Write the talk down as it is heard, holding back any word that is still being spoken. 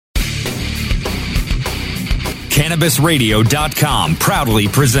CannabisRadio.com proudly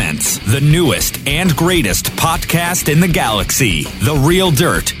presents the newest and greatest podcast in the galaxy, The Real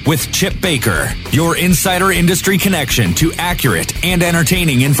Dirt with Chip Baker, your insider industry connection to accurate and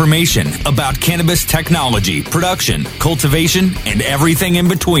entertaining information about cannabis technology, production, cultivation, and everything in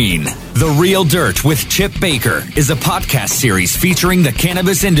between. The Real Dirt with Chip Baker is a podcast series featuring the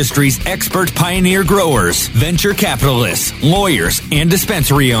cannabis industry's expert pioneer growers, venture capitalists, lawyers, and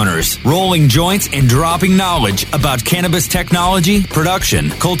dispensary owners, rolling joints and dropping knowledge about cannabis technology, production,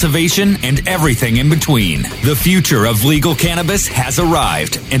 cultivation, and everything in between. The future of legal cannabis has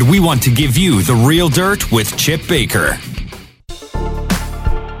arrived, and we want to give you the real dirt with Chip Baker.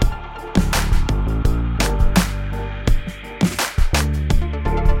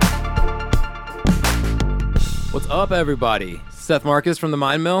 What's up, everybody? Seth Marcus from the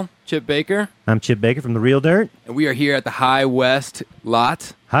Mind Mill, Chip Baker. I'm Chip Baker from The Real Dirt. And we are here at the High West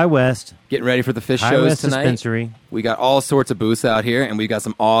lot. High West. Getting ready for the Phish High shows West tonight. Dispensary. We got all sorts of booths out here, and we've got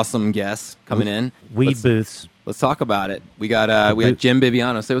some awesome guests coming in. Weed booths. Let's talk about it. We got Jim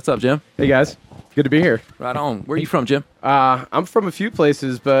Bibiano. Say what's up, Jim. Hey guys, good to be here. Right on. Where are you from, Jim? I'm from a few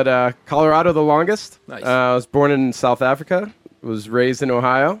places, but Colorado the longest. Nice. I was born in South Africa. Was raised in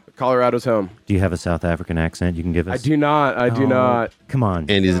Ohio. Colorado's home. Do you have a South African accent you can give us? I do not. I do not. Come on.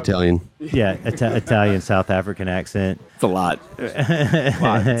 Andy's Italian. Yeah, Italian, South African accent. It's a lot.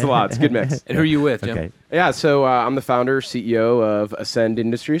 It's a lot. It's a good mix. And who are you with, Jim? Okay. Yeah, so I'm the founder, CEO of Ascend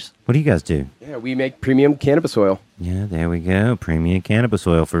Industries. What do you guys do? Yeah, we make premium cannabis oil. Yeah, there we go. Premium cannabis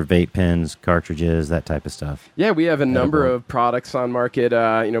oil for vape pens, cartridges, that type of stuff. Yeah, we have a number of products on market.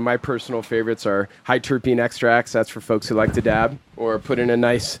 My personal favorites are high terpene extracts. That's for folks who like to dab or put in a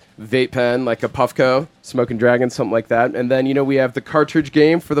nice vape pen like a Puffco, Smoking Dragon, something like that. And then, we have the cartridge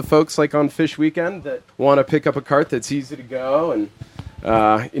game for the folks like on Phish Weekend that want to pick up a cart that's easy to go. And,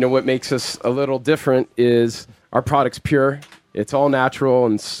 what makes us a little different is our product's pure. It's all natural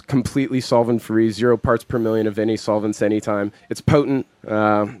and completely solvent-free, 0 parts per million of any solvents anytime. It's potent,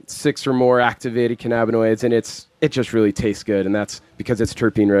 6 or more activated cannabinoids, and it just really tastes good, and that's because it's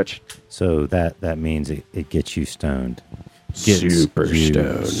terpene-rich. So that means it gets you stoned. Super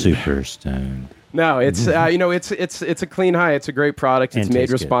stoned. Super stoned. No, it's it's a clean high. It's a great product. It's And made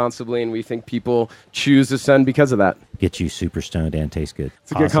tastes good. responsibly, and we think people choose Ascend because of that. Get you super stoned and taste good.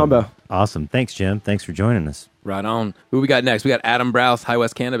 It's a good combo. Awesome. Thanks, Jim. Thanks for joining us. Right on. Who we got next? We got Adam Brous, High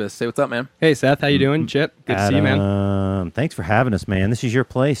West Cannabis. Say what's up, man. Hey, Seth. How you doing? Chip, good to see you, man. Thanks for having us, man. This is your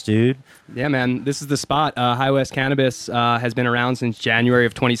place, dude. Yeah, man. This is the spot. High West Cannabis has been around since January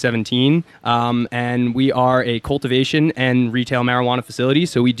of 2017, and we are a cultivation and retail marijuana facility,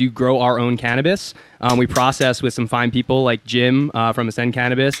 so we do grow our own cannabis. We process with some fine people like Jim from Ascend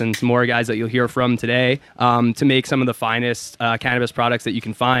Cannabis and some more guys that you'll hear from today to make some of the finest cannabis products that you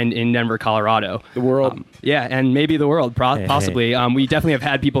can find in Denver, Colorado. The world. Yeah, and maybe the world, possibly. Hey. We definitely have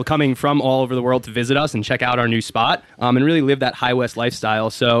had people coming from all over the world to visit us and check out our new spot and really live that High West lifestyle.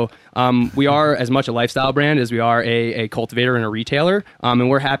 So we are as much a lifestyle brand as we are a cultivator and a retailer. And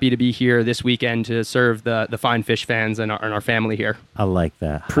we're happy to be here this weekend to serve the fine Phish fans and our family here. I like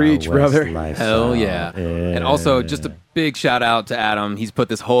that. Preach, High West brother. lifestyle. Hell yeah. And also, just a big shout out to Adam. He's put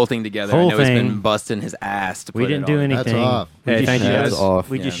this whole thing together. I know he's been busting his ass to put We didn't do anything. That's off. Hey, thank you, That's guys. off.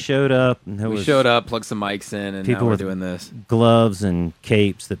 We just showed up. And We showed up, plugged some mics in, and now People we're with doing this. gloves and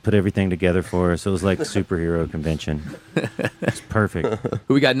capes that put everything together for us. It was like a superhero convention. It's perfect.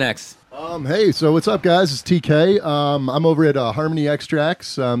 Who we got next? Hey, so what's up, guys? It's TK. I'm over at Harmony Extracts.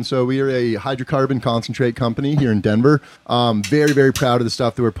 So we are a hydrocarbon concentrate company here in Denver. Very, very proud of the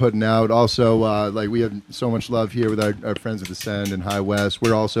stuff that we're putting out. Also, we have so much love here with our friends at Ascend and High West.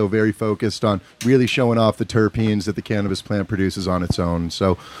 We're also very focused on really showing off the terpenes that the cannabis plant produces on its own.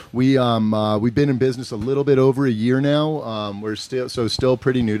 So we've been in business a little bit over a year now. We're still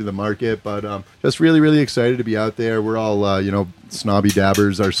pretty new to the market, but just really, really excited to be out there. We're all snobby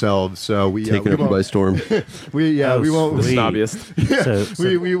dabbers ourselves, so we taking we it by storm. we won't The snobbiest.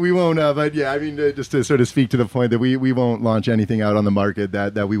 we won't but yeah, I mean, just to sort of speak to the point that we won't launch anything out on the market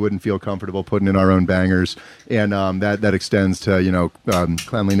that we wouldn't feel comfortable putting in our own bangers, and that extends to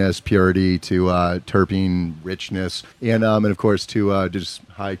cleanliness, purity, to terpene richness, and of course to just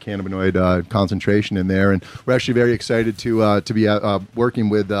high cannabinoid concentration in there. And we're actually very excited to be working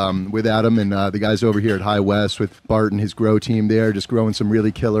with Adam and the guys over here at High West, with Bart and his grow team there. there, just growing some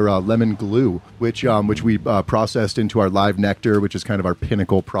really killer lemon glue, which we processed into our live nectar, which is kind of our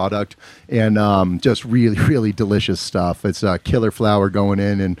pinnacle product, and just really, really delicious stuff. It's killer flower going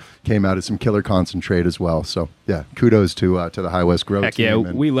in, and came out as some killer concentrate as well. So yeah, kudos to the High West Grow Heck team.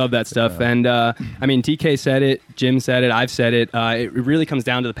 yeah, we love that stuff. And I mean, TK said it, Jim said it, I've said it. It really comes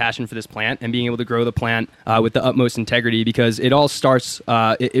down to the passion for this plant and being able to grow the plant with the utmost integrity, because it all starts,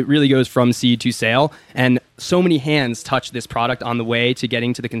 it really goes from seed to sale. And so many hands touch this product on the way to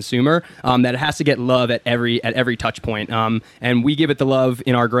getting to the consumer that it has to get love at every touch point. And we give it the love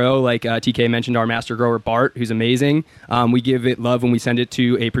in our grow, like TK mentioned, our master grower Bart, who's amazing. We give it love when we send it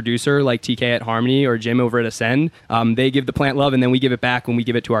to a producer like TK at Harmony or Jim over at Ascend. They give the plant love, and then we give it back when we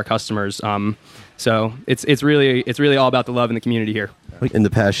give it to our customers. So it's really all about the love in the community here. And the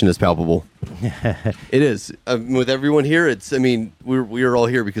passion is palpable. It is. With everyone here, we are all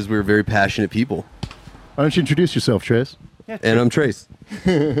here because we're very passionate people. Why don't you introduce yourself, Trace? And I'm Trace.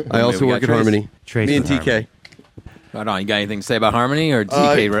 I also work at Trace. Harmony. Trace Me and with TK. Right on. You got anything to say about Harmony, or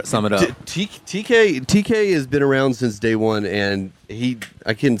TK sum it up? TK has been around since day one, and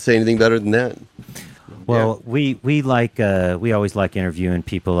I couldn't say anything better than that. Well, we always like interviewing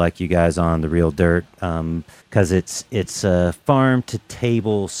people like you guys on The Real Dirt, because it's a farm to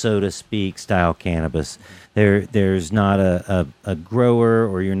table, so to speak, style cannabis. There's not a grower,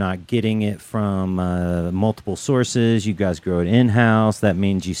 or you're not getting it from multiple sources. You guys grow it in-house. That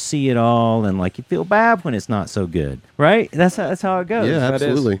means you see it all, and like you feel bad when it's not so good, right? That's how it goes. Yeah,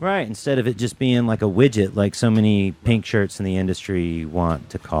 absolutely. Right. Instead of it just being like a widget, like so many pink shirts in the industry want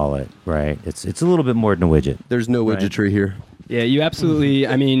to call it, right? It's a little bit more than a widget. There's no widgetry here. Yeah, you absolutely,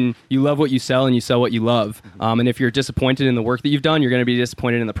 I mean, you love what you sell, and you sell what you love. And if you're disappointed in the work that you've done, you're going to be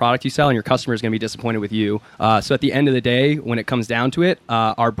disappointed in the product you sell, and your customer is going to be disappointed with you. So at the end of the day, when it comes down to it,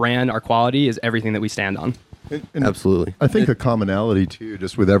 our brand, our quality is everything that we stand on. And Absolutely. I think a commonality too,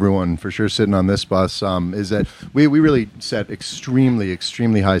 just with everyone for sure sitting on this bus, is that we really set extremely,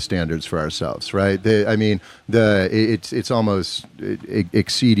 extremely high standards for ourselves, right? It's almost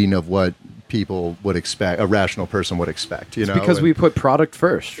exceeding of what people would expect, a rational person would expect. You know, because we put product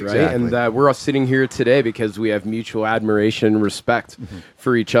first, right? Exactly. And we're all sitting here today because we have mutual admiration, respect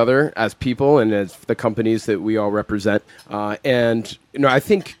for each other as people and as the companies that we all represent. And I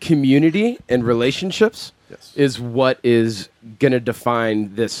think community and relationships is what is going to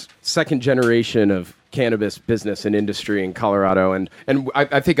define this second generation of cannabis business and industry in Colorado. And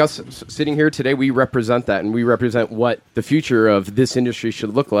I think us sitting here today, we represent that, and we represent what the future of this industry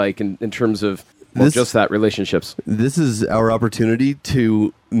should look like in terms of just that, relationships. This is our opportunity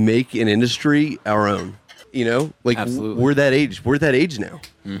to make an industry our own. Absolutely. We're that age. We're that age now.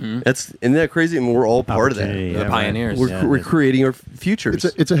 Mm-hmm. Isn't that crazy? And we're all part of that. The pioneers. We're creating our futures.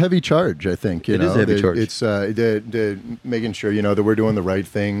 It's a heavy charge, I think. It is a heavy charge. It's making sure that we're doing the right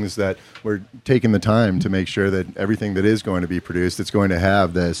things, that we're taking the time to make sure that everything that is going to be produced, it's going to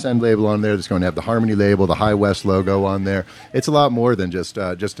have the Ascend label on there, that's going to have the Harmony label, the High West logo on there. It's a lot more than just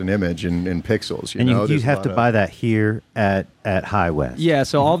an image in pixels. You have to buy that here at High West. Yeah,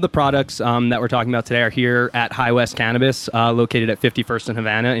 so all of the products that we're talking about today are here at High West Cannabis, located at 51st and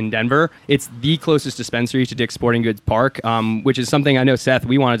Havana in Denver. It's the closest dispensary to Dick's Sporting Goods Park, which is something I know, Seth,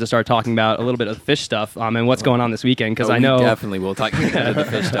 we wanted to start talking about a little bit of the Phish stuff and what's going on this weekend, because I know definitely we'll talk about the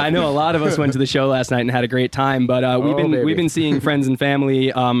Phish stuff. I know a lot of us went to the show last night and had a great time, but we've been seeing friends and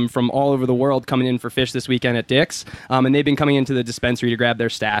family from all over the world coming in for Phish this weekend at Dick's, and they've been coming into the dispensary to grab their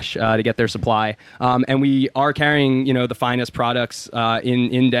stash to get their supply, and we are carrying the finest products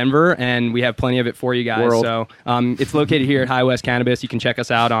in Denver, and we have plenty of it for you guys. So it's located here at High West Cannabis. You can check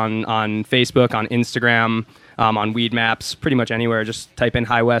us out on Facebook, on Instagram, on Weed Maps, pretty much anywhere. Just type in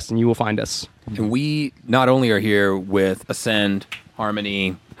High West and you will find us. And we not only are here with Ascend,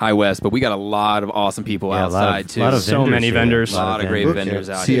 Harmony, High West, but we got a lot of awesome people outside too. So many vendors. A lot of great vendors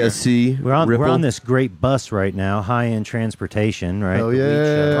out here. CSC. We're on this great bus right now, high-end transportation, right? Oh,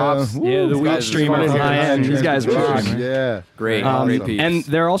 yeah. Props. Yeah, the weed streamer from high-end. These guys rock. Yeah. Great peeps. And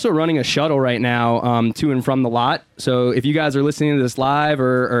they're also running a shuttle right now to and from the lot. So if you guys are listening to this live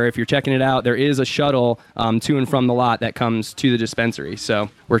or if you're checking it out, there is a shuttle to and from the lot that comes to the dispensary.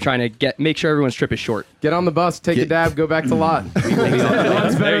 So we're trying to make sure everyone's trip is short. Get on the bus, take a dab, go back to lot.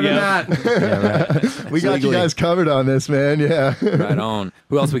 better than that. Yeah, right. We got you guys covered on this, man. Yeah. Right on.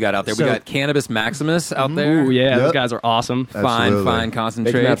 Who else we got out there? We got Cannabis Maximus out there. Ooh, yeah, those Yep. guys are awesome. Absolutely. Fine Making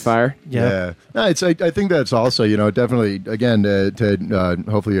concentrates. that fire. Yeah. No, I think that's also, definitely, again, to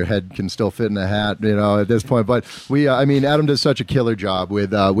hopefully your head can still fit in a hat, at this point. But Adam does such a killer job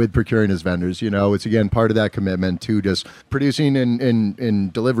with procuring his vendors. It's, again, part of that commitment to just producing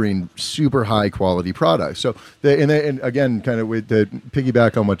and delivering super high quality products. So, and again, kind of with the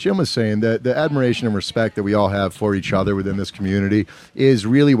piggyback on what Jim was saying, the admiration and respect that we all have for each other within this community is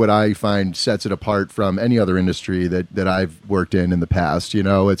really what I find sets it apart from any other industry that I've worked in the past.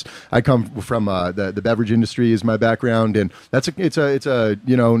 I come from the beverage industry is my background, and it's a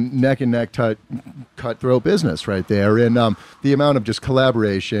neck and neck cutthroat business right there, and the amount of just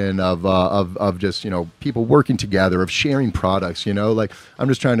collaboration of just people working together, of sharing products. Like I'm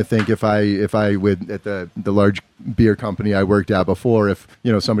just trying to think if I would at the large beer company I worked at before, if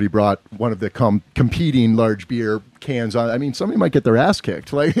somebody brought one of the competing large beer cans on, somebody might get their ass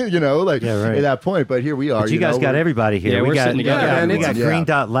kicked, at that point. But here we are. But you guys got everybody here. Yeah, we we're got sitting together. we got Green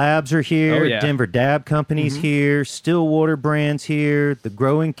Dot Labs are here. Oh, yeah. Denver Dab Company's here. Stillwater Brands here. The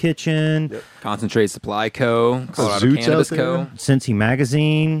Growing Kitchen. Yep. Concentrate Supply Co. Colorado Zoots Cannabis out Co. there. Cincy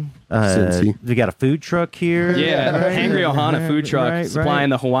Magazine. Cincy. We got a food truck here. Yeah, Right? Angry Ohana food truck Right, supplying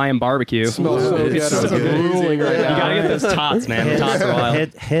the Hawaiian barbecue. Smells so good. It's I'm so drooling right You now. gotta get those tots, man. The tots are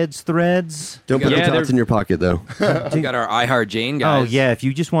wild. Heads Threads. Don't put Yeah, the tots they're- in your pocket, though. We got our iHeart Jane Oh guys. yeah, if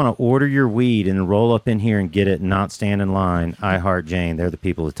you just want to order your weed and roll up in here and get it and not stand in line, I Heart Jane. They're the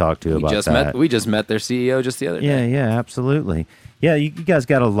people to talk to about that. We just met their CEO just the other Yeah, day. yeah, absolutely. Yeah, you guys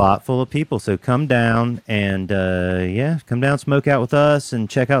got a lot full of people, so come down and come down, smoke out with us, and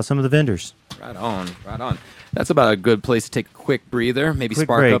check out some of the vendors. Right on. That's about a good place to take a quick breather. Maybe Quick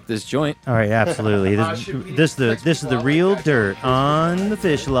spark break. up this joint. All right, absolutely. This is the real dirt on the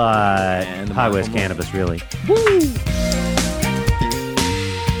Phish Lot. And the High West Mindful Cannabis, really.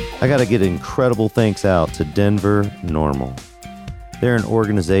 I got to get incredible thanks out to Denver Normal. They're an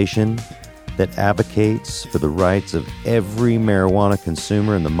organization that advocates for the rights of every marijuana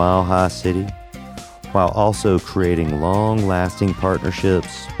consumer in the Mile High City, while also creating long-lasting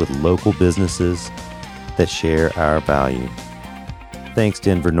partnerships with local businesses that share our value. Thanks,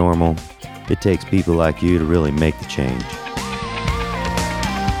 Denver Normal. It takes people like you to really make the change.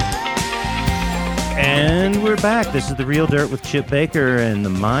 And we're back. This is The Real Dirt with Chip Baker and the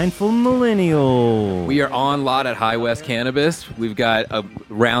Mindful Millennial. We are on lot at High West Cannabis. We've got a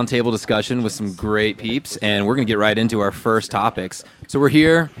roundtable discussion with some great peeps, and we're going to get right into our first topics. So we're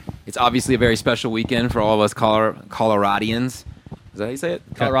here. It's obviously a very special weekend for all of us Coloradians. Is that how you say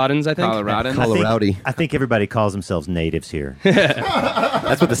it? Coloradans, I think. Coloradans. I think everybody calls themselves natives here.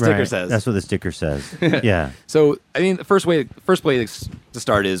 That's what the sticker Right. says. That's what the sticker says. Yeah. So, the first place to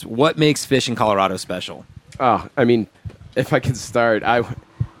start is what makes Phish in Colorado special? Oh, if I can start,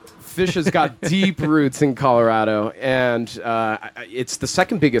 Phish has got deep roots in Colorado, and it's the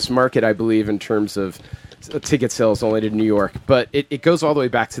second biggest market, I believe, in terms of ticket sales, only to New York. But it goes all the way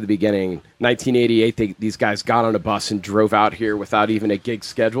back to the beginning. 1988, these guys got on a bus and drove out here without even a gig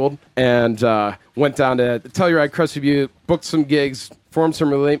scheduled, and went down to Telluride, Crested Butte, booked some gigs, formed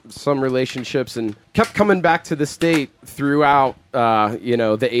some relationships, and kept coming back to the state throughout the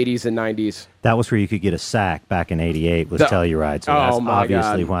 80s and 90s. That was where you could get a sack back in '88 was Telluride, so that's my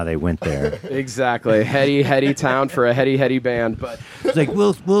obviously God. why they went there. Exactly. Heady town for a heady band. But It's like,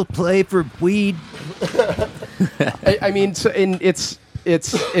 we'll play for weed.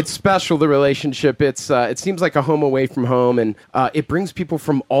 it's special, the relationship. It seems like a home away from home, and it brings people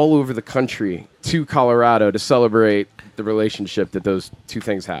from all over the country to Colorado to celebrate the relationship that those two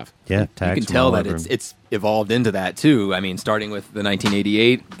things have. Yeah, You tags can from tell all that over. it's evolved into that too. Starting with the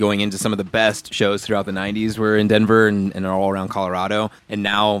 1988, going into some of the best shows throughout the 90s were in Denver and all around Colorado. And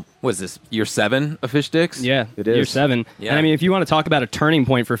now, what is this, year 7 of Phish Dicks? Yeah, It Year is. 7. Yeah. And if you want to talk about a turning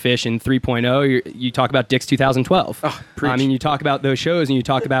point for Phish in 3.0, you talk about Dick's 2012. preach. You talk about those shows and you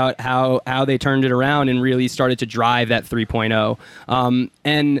talk about how they turned it around and really started to drive that 3.0.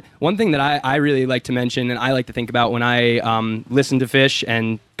 And one thing that I really like to mention and I like to think about when I listen to Phish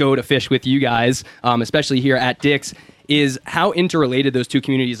and go to Phish with you guys, especially here at Dick's, is how interrelated those two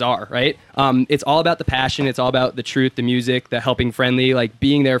communities are, right? It's all about the passion. It's all about the truth, the music, the helping friendly, like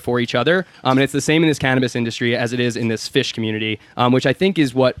being there for each other. And it's the same in this cannabis industry as it is in this Phish community, which I think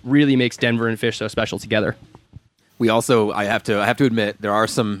is what really makes Denver and Phish so special together. We also, I have to admit, there are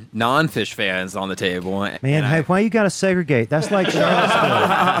some non-Phish fans on the table. Man, hey, why you got to segregate? That's like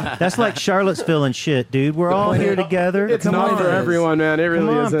Charlottesville. That's like Charlottesville and shit, dude. We're all here together. It's Come not on. for everyone, man. It really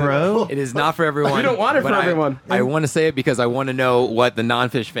Come on, isn't. bro. It is not for everyone. You don't want it but for everyone. I want to say it because I want to know what the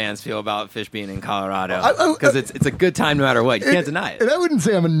non-Phish fans feel about Phish being in Colorado. Because it's a good time no matter what. You can't deny it. And I wouldn't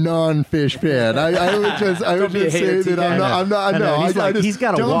say I'm a non-Phish fan. I would just say that I'm not. No, He's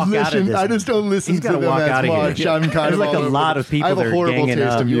got to walk out of this. I just don't listen He's to got to them walk as out of much. here. I'm kind There's of like a all over lot the- of people I have that a are horrible ganging taste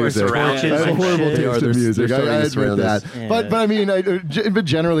up. of You are music. surrounded I have a by horrible shit. taste of music. they're starting I to admit surround that. us. Yeah. But I mean, but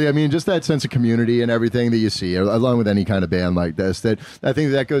generally, I mean, just that sense of community and everything that you see, along with any kind of band like this, that I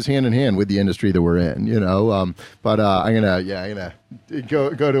think that goes hand in hand with the industry that we're in. You know, but I'm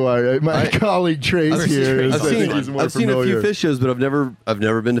gonna go to my colleague Trace here. I've seen a few Phish shows, but I've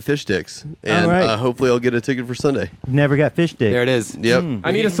never been to Phish Sticks, and All right. hopefully I'll get a ticket for Sunday. Never got fish dick. There it is. Yep.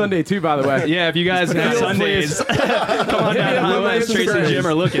 I need a Sunday too, by the way. Yeah, if you guys have Sundays, come on down to High West. Trace and Jim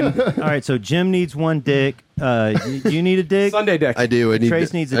are looking. All right, so Jim needs one dick. You need a dick? Sunday dick. I do.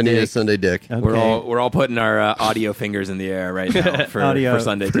 Trace needs a I need a dick. Sunday dick. Okay. We're all putting our audio fingers in the air right now for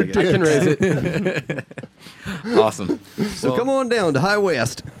Sunday tickets. I can raise it. Awesome. So come on down to High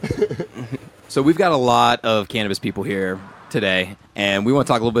West. So we've got a lot of cannabis people here today, and we want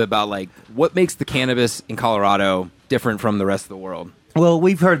to talk a little bit about like what makes the cannabis in Colorado different from the rest of the world. Well,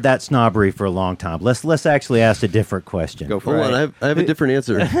 we've heard that snobbery for a long time. Let's actually ask a different question. Go for Hold it. on, I have a different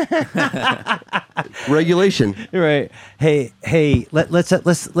answer. Regulation. Right. Hey. Let's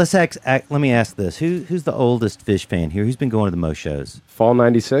act. Let me ask this: Who's the oldest Phish fan here? Who's been going to the most shows? Fall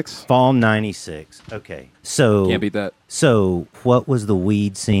 96. Fall '96. Okay. So Can't beat that. So, what was the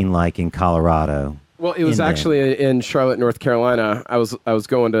weed scene like in Colorado? Well, it was in actually in Charlotte, North Carolina. I was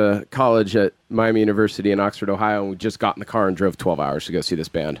going to college at Miami University in Oxford, Ohio, and we just got in the car and drove 12 hours to go see this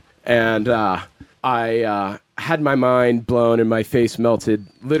band. And I had my mind blown and my face melted,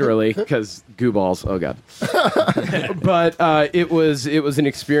 literally, because goo balls. Oh God! But it was an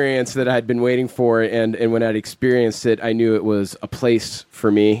experience that I had been waiting for, and when I'd experienced it, I knew it was a place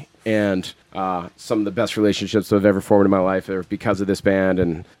for me. And some of the best relationships I've ever formed in my life are because of this band.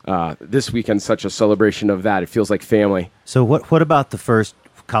 And this weekend's such a celebration of that. It feels like family. So, what about the first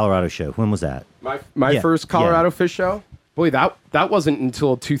Colorado show? When was that? My Yeah, first Colorado Phish show? Boy, that wasn't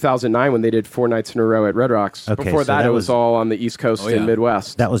until 2009 when they did 4 nights in a row at Red Rocks. Okay, Before so that, that it was- was all on the East Coast and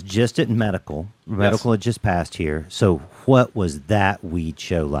Midwest. That was just at Medical. Medical had just passed here. So, what was that weed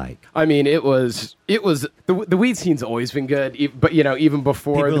show like? I mean, it was the weed scene's always been good, but even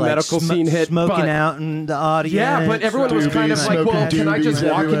before People the like medical scene hit, smoking but- out in the audience. Yeah, but everyone was kind of Doobies, like, well, smoking can I just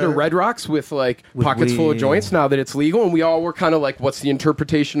doobies walk into everywhere. Red Rocks with like With pockets full of weed. joints now that it's legal? And we all were kind of like, what's the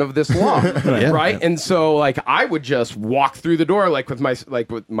interpretation of this law, right? And so like I would just walk through the door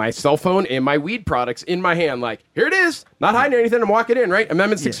with my cell phone and my weed products in my hand, like here it is, not hiding anything. I'm walking in, right?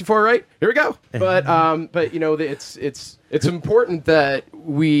 Amendment 64, right? Here we go. But it's important that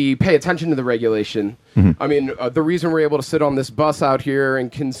we pay attention to the regulation. I mean, the reason we're able to sit on this bus out here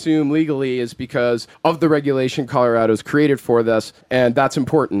and consume legally is because of the regulation Colorado's created for this, and that's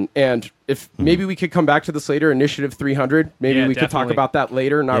important. And if maybe we could come back to this later, Initiative 300, maybe Yeah, we could talk definitely. about that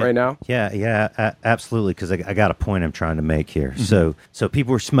later, not right now. Yeah, absolutely. Because I got a point I'm trying to make here. So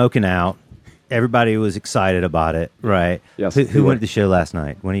people were smoking out. Everybody was excited about it, right? Yes. Who went to the show last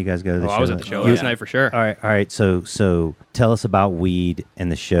night? When did you guys go to the show? I was at the show You- last night for sure. All right. So tell us about weed and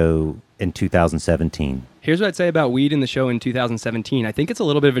the show in 2017. Here's what I'd say about weed in the show in 2017. I think it's a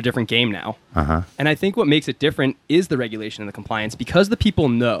little bit of a different game now. And I think what makes it different is the regulation and the compliance, because the people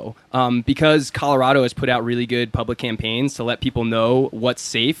know, because Colorado has put out really good public campaigns to let people know what's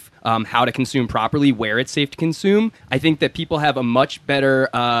safe, how to consume properly, where it's safe to consume. I think that people have a much better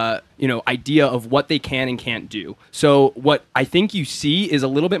idea of what they can and can't do. So what I think you see is a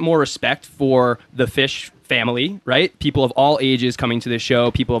little bit more respect for the Phish family, right? People of all ages coming to this show,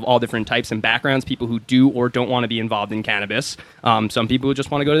 people of all different types and backgrounds, people who do or don't want to be involved in cannabis. Some people who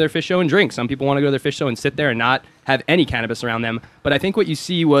just want to go to their Phish show and drink. Some people want to go to their Phish show and sit there and not have any cannabis around them. But I think what you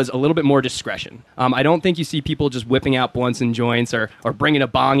see was a little bit more discretion. I don't think you see people just whipping out blunts and joints or bringing a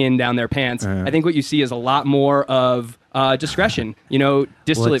bong in down their pants. I think what you see is a lot more of discretion,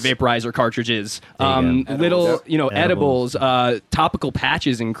 distillate vaporizer cartridges, little, edibles, topical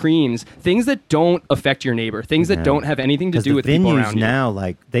patches and creams, things that don't affect your neighbor, things that don't have anything to do with the people venues around you. now,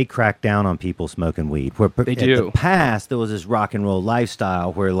 like, they crack down on people smoking weed. Where They in do. the past, there was this rock and roll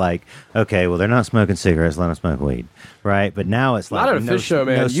lifestyle where, like, okay, well, they're not smoking cigarettes, let them smoke weed, right? But now it's like Not at a no, Phish show,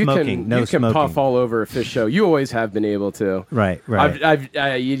 man. no you smoking, no you can smoking. puff all over a Phish show. You always have been able to. Right.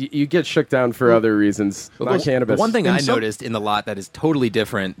 You get shook down for other reasons, not cannabis. The one thing I noticed in the lot that is totally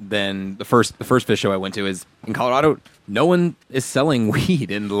different than the first Phish show I went to is in Colorado. No one is selling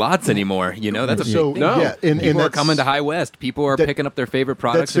weed in lots anymore. You know, that's a big thing. Yeah, and People are coming to High West. People are picking up their favorite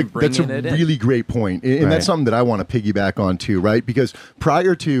products and bringing it in. That's a really great point, and that's something that I want to piggyback on too, right? Because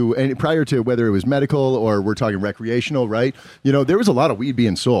prior to whether it was medical or we're talking recreational, right? You know, there was a lot of weed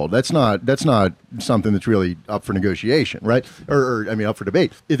being sold. That's not something that's really up for negotiation, right? Or up for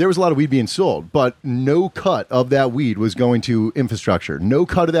debate. There was a lot of weed being sold, but no cut of that weed was going to infrastructure. No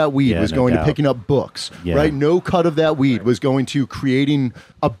cut of that weed was going to picking up books, right? No cut of that weed was going to creating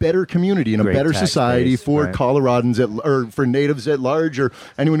a better community and a better society for Coloradans or for natives at large or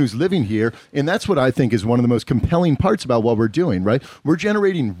anyone who's living here. And that's what I think is one of the most compelling parts about what we're doing, right? We're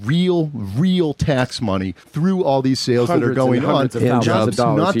generating real tax money through all these sales that are going on. Hundreds of thousands of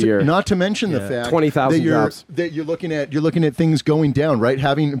dollars a year. Not to mention the fact 20,000 jobs. that you're looking at things going down, right?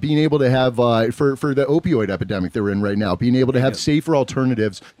 Being able to have for the opioid epidemic that we're in right now, being able to have safer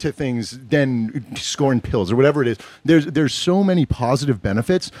alternatives to things than scoring pills or whatever it is. There's so many positive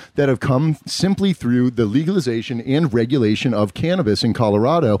benefits that have come simply through the legalization and regulation of cannabis in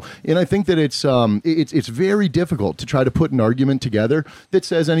Colorado, and I think that it's very difficult to try to put an argument together that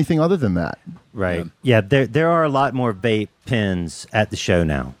says anything other than that. Right. Yeah. There are a lot more vape pens at the show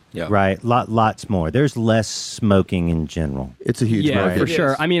now. Yeah. Right. Lots more. There's less smoking in general. It's a huge market. For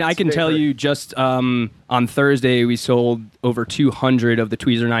sure. I mean, I can tell you just on Thursday, we sold over 200 of the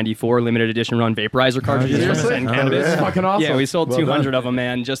Tweezer 94 limited edition run vaporizer cartridges from Zen Cannabis. That's fucking awesome. Yeah, we sold 200 of them,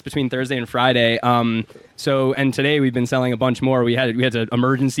 man, just between Thursday and Friday. And today we've been selling a bunch more. We had to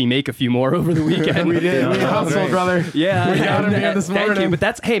emergency make a few more over the weekend. We did. We hustled, brother. Yeah. We got him here this morning. Thank you. But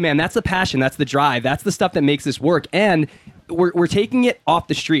that's the passion. That's the drive. That's the stuff that makes this work. And we're taking it off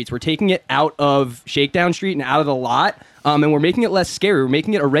the streets. We're taking it out of Shakedown Street and out of the lot. And we're making it less scary. We're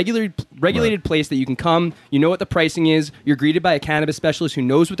making it a regulated place that you can come. You know what the pricing is. You're greeted by a cannabis specialist who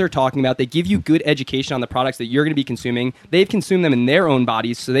knows what they're talking about. They give you good education on the products that you're going to be consuming. They've consumed them in their own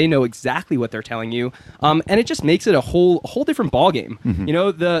bodies, so they know exactly what they're telling you. And it just makes it a whole different ballgame. Mm-hmm. You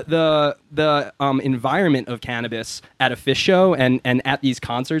know, the environment of cannabis at a Phish show and at these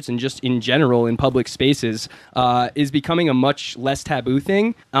concerts and just in general in public spaces is becoming a much less taboo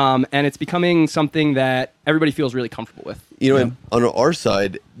thing. And it's becoming something that everybody feels really comfortable with. You know, and on our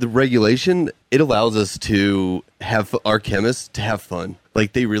side, the regulation, it allows us to have our chemists to have fun.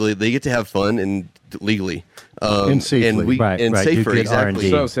 Like they get to have fun and legally. And safely. And safer, exactly.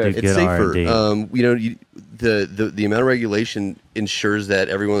 So safe. It's safer. The amount of regulation ensures that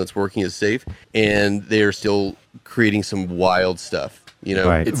everyone that's working is safe, and they are still creating some wild stuff. You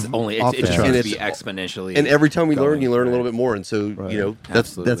know, it's just going to be exponentially. And every time we learn, you learn a little bit more. And so, you know,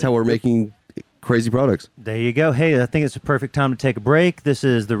 that's how we're making crazy products. There you go. Hey, I think it's a perfect time to take a break. This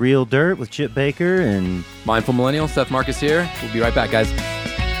is The Real Dirt with Chip Baker and Mindful Millennial. Seth Marcus here. We'll be right back, guys.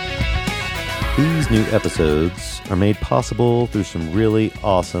 These new episodes are made possible through some really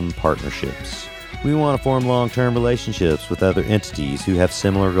awesome partnerships. We want to form long-term relationships with other entities who have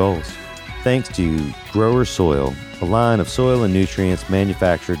similar goals. Thanks to Grower Soil, a line of soil and nutrients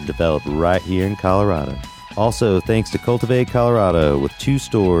manufactured and developed right here in Colorado. Also, thanks to Cultivate Colorado, with 2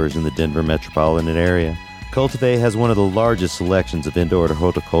 stores in the Denver metropolitan area. Cultivate has one of the largest selections of indoor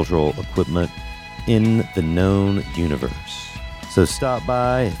horticultural equipment in the known universe. So stop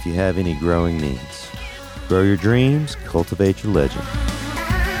by if you have any growing needs. Grow your dreams, cultivate your legend.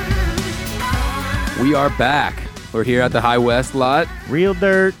 We are back. We're here at the High West lot. Real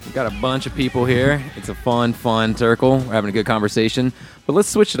Dirt. We've got a bunch of people here. It's a fun circle. We're having a good conversation. But let's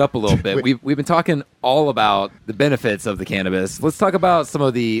switch it up a little bit. We've been talking all about the benefits of the cannabis. Let's talk about some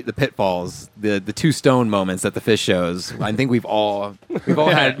of the pitfalls, the 2 stone moments at the Phish shows. I think we've all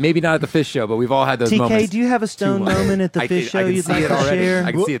had, maybe not at the Phish show, but we've all had those TK, moments. do you have a stone moment at the Phish show you'd like to share?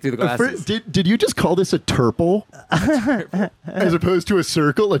 I can see it through the glasses. Did you just call this a turple? As opposed to a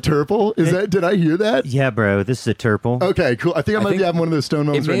circle, a turple? Did I hear that? Yeah, bro. This is a turple. Okay, cool. I think I might be having one of those stone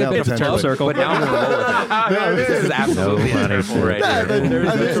moments right now. It's a turtle circle, but now I'm going to roll with it. This is absolutely a turple right here.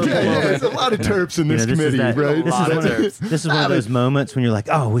 There's a lot of terps in this committee, right? This is one of those moments when you're like,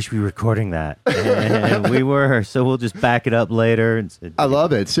 oh, I wish we were recording that. And we were, so we'll just back it up later. I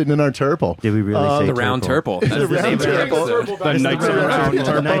love it. Sitting in our turple. Did we really say the round turple? That's the the name of the episode. The Knights of the Round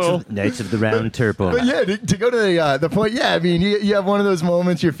Turple. Knights of the Round Turple. But yeah, to go to the point, I mean, you have one of those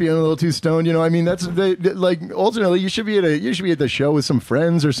moments you're feeling a little too stoned, you know. I mean, that's like ultimately you should be at the show with some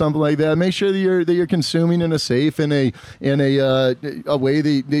friends or something like that. Make sure that you're consuming in a safe and a way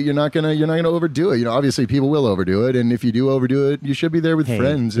that you're not gonna overdo it. obviously people will overdo it, and if you do overdo it, you should be there with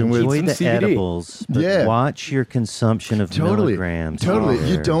friends and with enjoy the CBD. edibles. But watch your consumption of milligrams. Totally.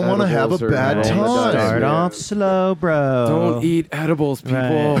 You don't want to have a Edibles are bad rolling the time. dice. Start off slow, bro. Don't eat edibles,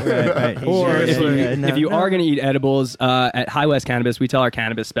 people. Right. Or Yeah, if you no. are going to eat edibles, at High West Cannabis, we tell our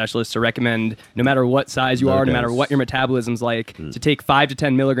cannabis specialists to recommend, no matter what size you Low are, no matter dose. what your metabolism's like, to take 5 to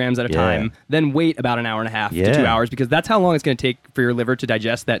 10 milligrams at a time, then wait about an hour and a half to 2 hours, because that's how long it's going to take for your liver to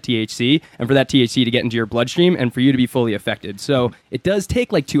digest that THC and for that THC to get into your bloodstream and for you to be fully affected. So it does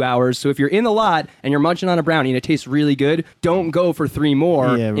take like 2 hours. So if you're in the lot and you're munching on a brownie and it tastes really good, don't go for 3 more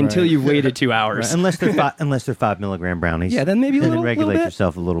until you've waited 2 hours. Right. Unless they're 5 milligram brownies. Yeah, then maybe a and little- then regulate little bit.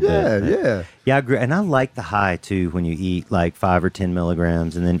 yourself a little bit. Yeah. Yeah, I agree. And I like the high too when you eat like 5 or 10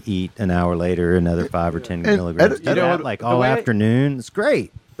 milligrams and then eat an hour later another 5 or 10 milligrams. you know that, what, like the all way- afternoon. It's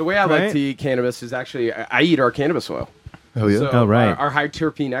great. The way I like Right? to eat cannabis is actually I eat our cannabis oil. Oh yeah. So Oh, right. Our high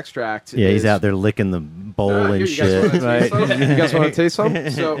terpene extract. Yeah, he's is- out there licking the bowl Here, and you shit. guys want to taste some? You guys want to taste some?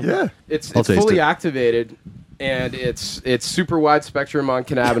 So Yeah. it's I'll taste fully it. activated, and it's super wide spectrum on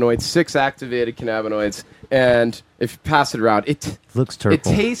cannabinoids, 6 activated cannabinoids, and if you pass it around, it Looks turple. It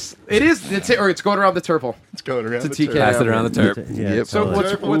tastes. It is. It's going around the turple. It's going around. It's the a TK. turn. Pass it around the turp. Yeah, Yep. So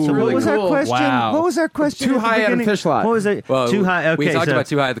totally. what's really What was cool? our question? Wow. What was our question? Too at the high at a beginning? fish lot. What was it? Well, too high. Okay, we talked so, about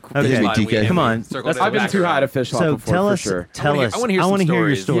too high at the Okay. fish lot. TK. Come on. Circled it I've been back too high around. at a fish lot So before, tell for us. sure. Tell us. I wanna hear I some want to hear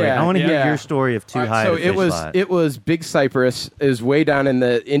your stories. story. Yeah, I want to hear yeah. your story of too high. So at a fish lot. it was Big Cypress. It was way down in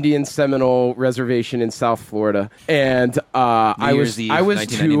the Indian Seminole Reservation in South Florida, and I was Year's Eve, too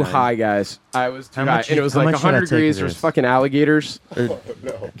 1999. high, guys. I was too How high, much and you- it was how like much should I 100 take degrees. of There's this? fucking alligators. However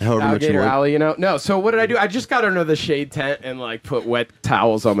much you Alligator want. Alley, No. So what did I do? I just got under the shade tent and like put wet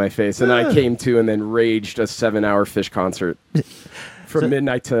towels on my face, and then I came to and then raged a 7-hour Fish concert from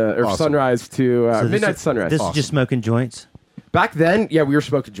midnight to or Awesome. sunrise to So this midnight is- to sunrise. This is just smoking joints. Back then, yeah, we were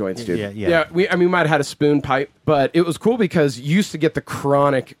smoking joints, dude. Yeah. we might have had a spoon pipe, but it was cool because you used to get the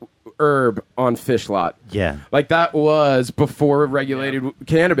chronic herb on Fish Lot. Yeah. Like that was before regulated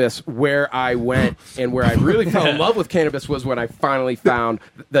cannabis. Where I went and where I really fell in love with cannabis was when I finally found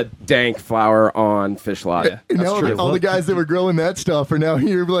the dank flower on Fish Lot. And now true. all the guys that were growing that stuff are now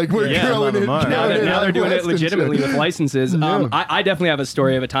here, like we're Yeah, growing it. some of them are. Now growing they're, it now they're out doing it west and shit. legitimately with licenses. I definitely have a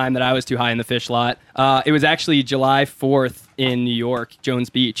story of a time that I was too high in the fish lot. It was actually July 4th in New York,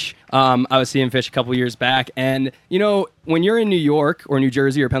 Jones Beach. I was seeing fish a couple years back. And, when you're in New York or New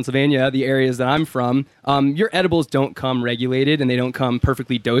Jersey or Pennsylvania, the areas that I'm from, your edibles don't come regulated and they don't come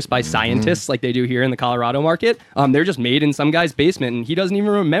perfectly dosed by scientists like they do here in the Colorado market. They're just made in some guy's basement, and he doesn't even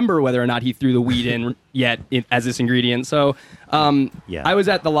remember whether or not he threw the weed in yet as this ingredient. So I was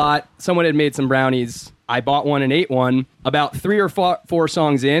at the lot. Someone had made some brownies. I bought one and ate one. About 3 or 4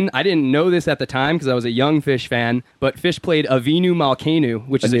 songs in, I didn't know this at the time because I was a young Phish fan, but Phish played Avinu Malkeinu,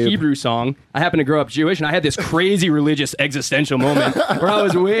 which is a Hebrew song. I happen to grow up Jewish, and I had this crazy religious existential moment where I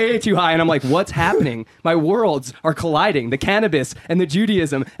was way too high, and I'm like, what's happening? My worlds are colliding. The cannabis and the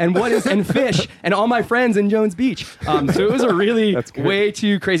Judaism and Phish and all my friends in Jones Beach. So it was a really way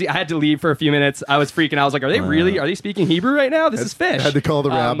too crazy. I had to leave for a few minutes. I was freaking. I was like, are they speaking Hebrew right now? This is Phish. Had to call the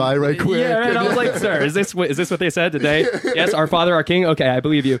rabbi right quick. Yeah, and I was like, sir, is this what they said today? Yes, our Father, our King. Okay, I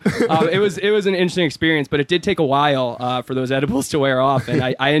believe you. It was an interesting experience, but it did take a while for those edibles to wear off, and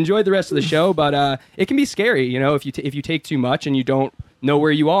I enjoyed the rest of the show. But it can be scary, if you take too much and you don't know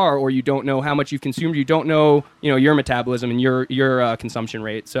where you are, or you don't know how much you've consumed, you don't know your metabolism and your consumption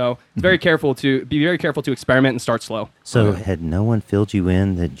rate. So be very careful to experiment and start slow. So had no one filled you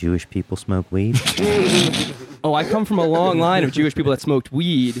in that Jewish people smoke weed? Oh, I come from a long line of Jewish people that smoked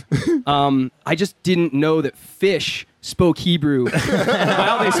weed. I just didn't know that Phish spoke Hebrew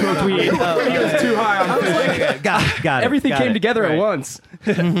while they smoked weed. He was too high on Fish. Got it. Everything came together at Right. once.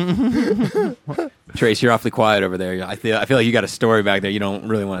 Trace, you're awfully quiet over there. I feel like you got a story back there you don't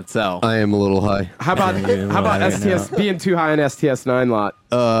really want to tell. I am a little high. How about STS being too high in STS9 lot?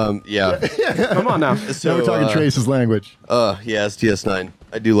 Yeah. Come on now. So Now we're talking Trace's language. yeah, STS9.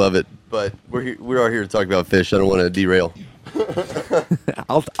 I do love it, but we are here to talk about fish. I don't want to derail.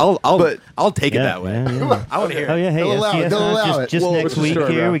 I'll take it Yeah, that way. yeah. I want to hear They'll it. Hey, allow it. STS9 They'll allow it. just Well, next what's the week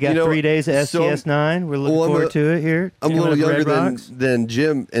story, here. bro? We got 3 days of so- STS9. We're looking forward to it here. I'm a Chilling little at younger Red Rocks. than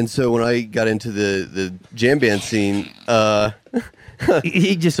Jim, and so when I got into the jam band scene,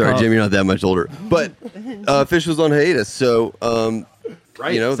 He just sorry, called- Jim, you're not that much older, but Fish was on hiatus, so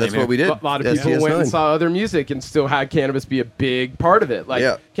Right. You know, that's what we did. A lot of people went and saw other music and still had cannabis be a big part of it.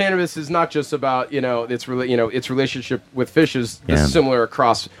 Like cannabis is not just about its relationship with Phish is similar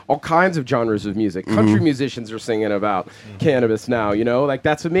across all kinds of genres of music. Country musicians are singing about cannabis now. You know, like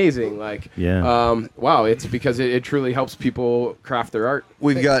that's amazing. Like wow, it's because it truly helps people craft their art.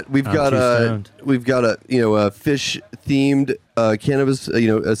 We've got a Phish themed cannabis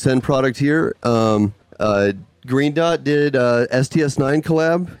Ascend product here. Green Dot did STS9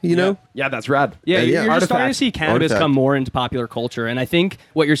 collab, you know? Yeah, that's rad. Yeah, you're just starting to see cannabis come more into popular culture. And I think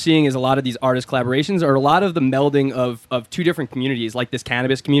what you're seeing is a lot of these artist collaborations are a lot of the melding of two different communities, like this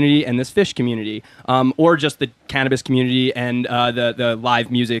cannabis community and this Phish community, or just the cannabis community and the live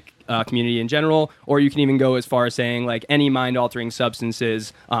music community in general. Or you can even go as far as saying like any mind-altering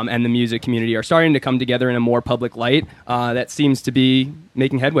substances and the music community are starting to come together in a more public light that seems to be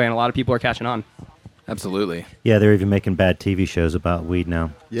making headway, and a lot of people are catching on. Absolutely. Yeah, they're even making bad TV shows about weed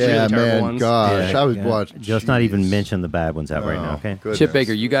now. Yeah, really man. ones. Gosh, I would watch. Just not even mention the bad ones out right now. Okay. Goodness. Chip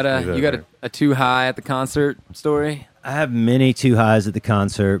Baker, you got a too high at the concert story? I have many too highs at the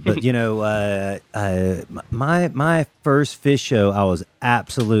concert, but you know, my first Phish show, I was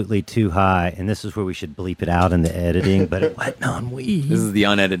absolutely too high, and this is where we should bleep it out in the editing, but it wasn't on weed. This is the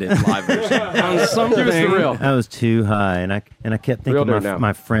unedited live version. I was too high, and I kept thinking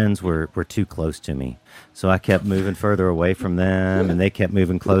my friends were too close to me. So I kept moving further away from them, and they kept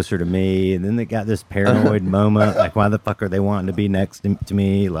moving closer to me. And then they got this paranoid moment, like, why the fuck are they wanting to be next to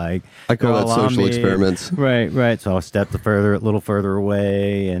me? Like, I call that social experiments. Right. So I stepped a little further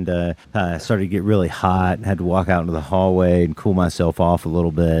away, and I started to get really hot and had to walk out into the hallway and cool myself off a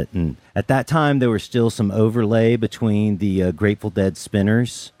little bit. And at that time, there was still some overlay between the Grateful Dead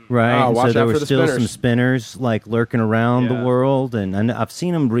spinners. Right, oh, so there were still some spinners like lurking around the world, and I've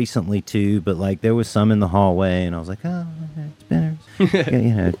seen them recently too. But like there was some in the hallway, and I was like, "Oh, okay,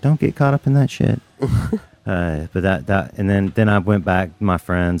 spinners, don't get caught up in that shit." But that, and then I went back to my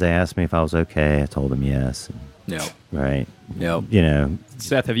friends. They asked me if I was okay. I told them yes. No. Right. No. You know,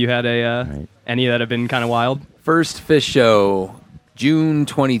 Seth, have you had any that have been kind of wild? First Phish show, June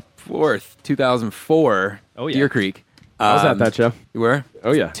 24th, 2004. Oh yeah, Deer Creek. I was at that show. You were?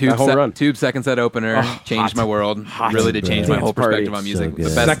 Oh, yeah. Tube second set opener. Changed my world. Really did change my whole perspective on music. So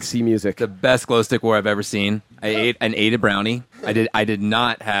Sexy music. The best glow stick war I've ever seen. I ate a brownie. I did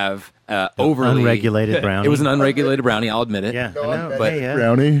not have overly unregulated brownie. It was an unregulated brownie. I'll admit it. Yeah, I know. But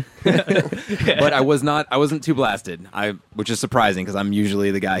Brownie. but I wasn't too blasted. Which is surprising because I'm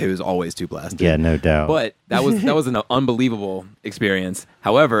usually the guy who's always too blasted. Yeah, no doubt. But that was an unbelievable experience.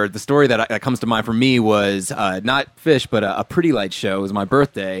 However, the story that comes to mind for me was not Phish, but a Pretty Lights show. It was my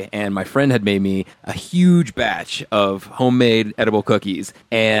birthday, and my friend had made me a huge batch of homemade edible cookies,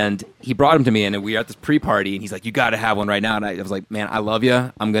 and he brought them to me, and we were at this pre-party, and he's like, "You got to have one right now." And I was like, "Man, I love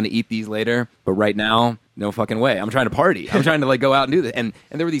you. I'm gonna eat these later, but right now, no fucking way. I'm trying to party. I'm trying to like go out and do this." And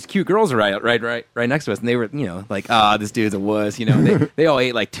there were these cute girls right next to us, and they were like, this dude's a wuss. They all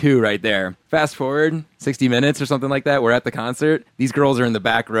ate like two right there. Fast forward 60 minutes or something like that. We're at the concert. These girls are in the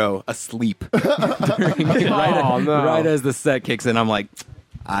back row asleep right as the set kicks in. I'm like,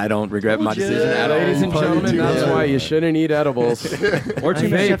 I don't regret my decision at all. Ladies and gentlemen, that's why you shouldn't eat edibles. Or too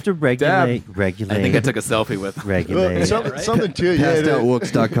many. You have to regulate. I think I took a selfie with Regulate. Something too.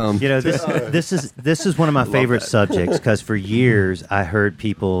 Passedoutwooks.com. This is one of my favorite subjects because for years I heard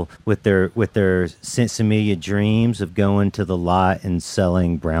people with their Sensimilia dreams of going to the lot and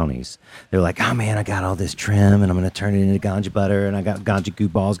selling brownies. They're like, "Oh man, I got all this trim and I'm going to turn it into ganja butter, and I got ganja goo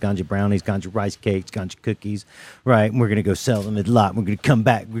balls, ganja brownies, ganja rice cakes, ganja cookies, right? And we're going to go sell them at the lot. We're going to come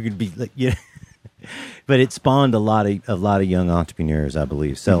back. We're going to be like, yeah." But it spawned a lot of young entrepreneurs, I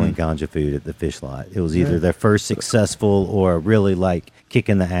believe, selling ganja food at the Phish lot. It was either their first successful or really like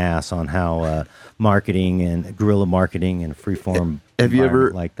kicking the ass on how marketing and guerrilla marketing and freeform. Have you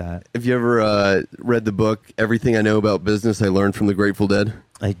ever like that? Have you ever read the book "Everything I Know About Business I Learned from the Grateful Dead"?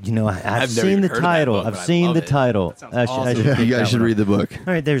 I've seen the title. Book, I've seen the title. You guys should read the book.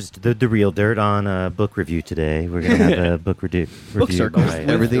 All right, there's the Real Dirt on book review today. We're going to have a book review. Circle. Right.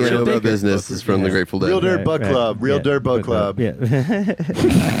 Everything I Know About Business is from the Grateful Dead. Real Dirt Book Club. Real Dirt Book Club.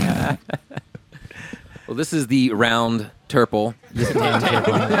 Yeah. Well, this is the round Turple. Let's get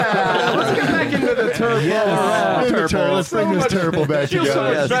back into the turtle. Let's bring this turtle back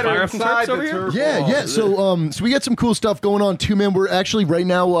together. Yeah. So we got some cool stuff going on too, man. We're actually right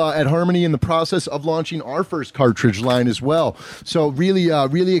now at Harmony in the process of launching our first cartridge line as well. So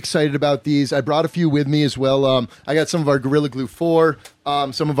really excited about these. I brought a few with me as well. I got some of our Gorilla Glue 4,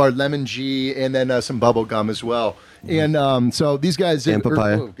 some of our Lemon G, and then some bubble gum as well. And so these guys And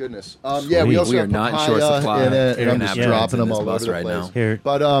papaya. Oh goodness. Yeah, we also We are have not in papaya, short supply and I'm just here in dropping them this all bus over the right place. now. Here.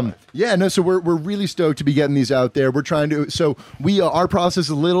 But yeah, no. So we're really stoked to be getting these out there. We're trying to. So our process is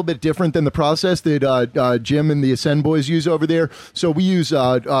a little bit different than the process that Jim and the Ascend boys use over there. So we use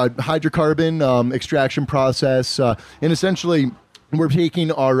hydrocarbon extraction process, and essentially. We're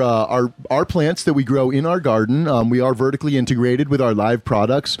taking our plants that we grow in our garden. We are vertically integrated with our live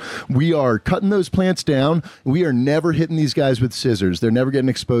products. We are cutting those plants down. We are never hitting these guys with scissors. They're never getting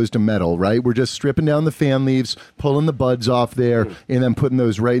exposed to metal, right? We're just stripping down the fan leaves, pulling the buds off there, and then putting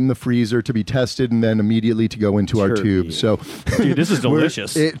those right in the freezer to be tested and then immediately to go into our tubes. So, Dude, this is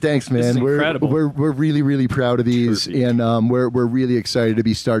delicious. thanks, man. This is incredible. We're really, really proud of these, and we're really excited to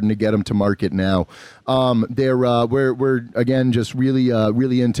be starting to get them to market now. We're again just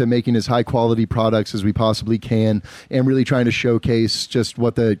really into making as high quality products as we possibly can, and really trying to showcase just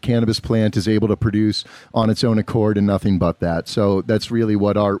what the cannabis plant is able to produce on its own accord, and nothing but that. So that's really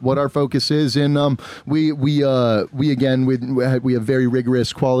what our focus is. And we have very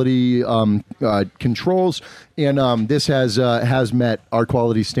rigorous quality controls. And this has met our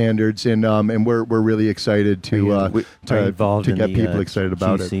quality standards, and we're really excited to get people excited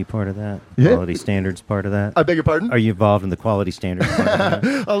about QC it. part of that? Yeah. Quality standards part of that? I beg your pardon? Are you involved in the quality standards part of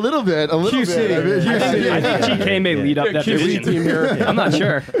that? A little bit. I think GK may lead up that division team here. I'm not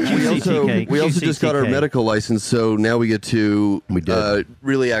sure. We also just got our QCTK. medical license, so now we get to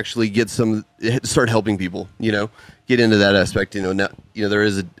really actually start helping people. Get into that aspect. Now, there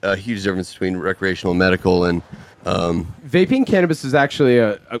is a huge difference between recreational and medical, and Vaping cannabis is actually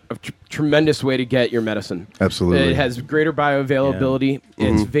a tremendous way to get your medicine. Absolutely. It has greater bioavailability.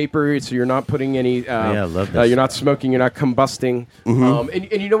 It's vapor, so you're not putting any. I love this. You're not smoking. You're not combusting.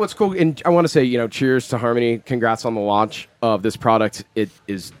 And you know what's cool? And I want to say, cheers to Harmony. Congrats on the launch of this product. It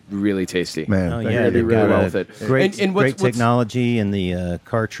is really tasty. Man, Oh, thank yeah, you. do they've really got well a with it. Great, And great what's- technology in the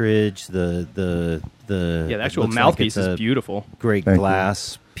cartridge. The Yeah, the actual it looks like mouthpiece it's is a beautiful. Great Thank you.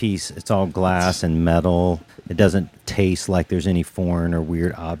 glass piece. It's all glass and metal. It doesn't taste like there's any foreign or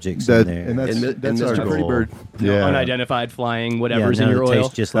weird objects in there. And that's our Mr. goal. Pretty Bird. Yeah. Unidentified flying, whatever's yeah, in no, your it oil.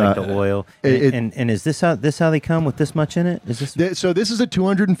 tastes just like the oil. And is this how they come with this much in it? Is this? So this is a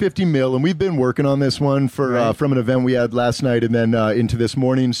 250 mil, and we've been working on this one for from an event we had last night and then into this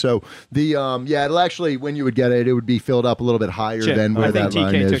morning. So the it'll actually, when you would get it, it would be filled up a little bit higher Chip, than where I think that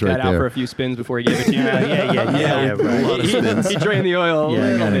line TK is took right that out there. for a few spins before he gave it to you. Yeah, right. He drained the oil a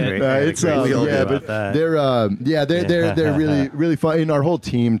little bit. It's but they're really fun. And our whole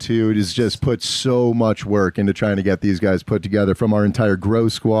team too has just put so much work into trying to get these guys put together. From our entire grow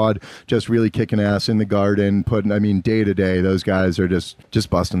squad, just really kicking ass in the garden. Day to day, those guys are just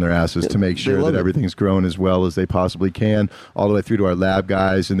busting their asses to make sure that everything's growing as well as they possibly can. All the way through to our lab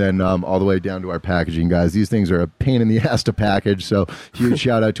guys, and then all the way down to our packaging guys. These things are a pain in the ass to package. So huge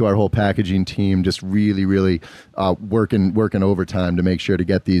shout out to our whole packaging team. Just really working overtime to make sure to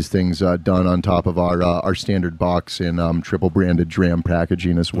get these things done on top of our standard box and triple branded dram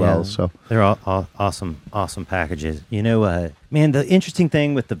packaging as well. Yeah, So they're all awesome packages. Man, the interesting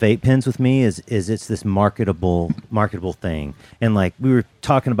thing with the vape pens with me is it's this marketable thing. And like we were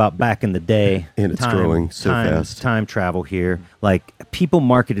talking about back in the day, And it's growing so fast. Time travel here. Like people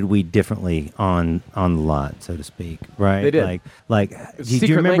marketed weed differently on the lot, so to speak, right? They did. Like do you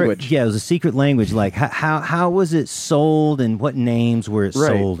secret remember? language. Yeah, it was a secret language. Like how was it sold, and what names were it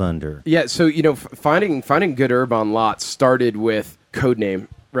Right. sold under? Yeah, so finding good herb on lots started with code name,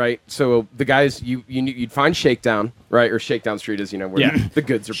 right? So the guys you'd find Shakedown, right, or Shakedown Street is where the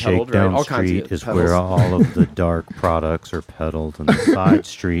goods are peddled, right? Shakedown All kinds Street of is peddles. where all of the dark products are peddled on the side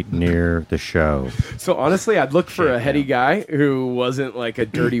street near the show. So honestly, I'd look for a heady guy who wasn't like a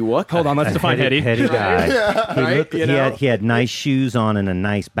dirty wook. Hold on, let's define heady. Heady guy. Right, He had nice shoes on and a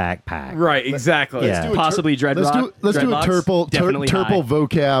nice backpack. Right, exactly. Yeah. Possibly dreadlock. let's do a dreadlocks, definitely turple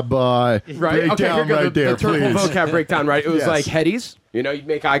vocab Right. breakdown Okay, here right there, the turtle please. vocab breakdown. Right. It was Yes. like headies. You'd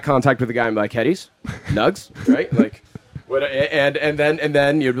make eye contact with the guy and be like headies, nugs, right? Like, what? And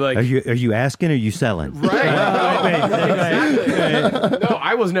then you'd be like, Are you asking or are you selling? right? Exactly. No,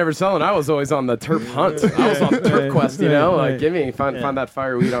 I was never selling. I was always on the terp hunt. I was on the terp quest. Like, find that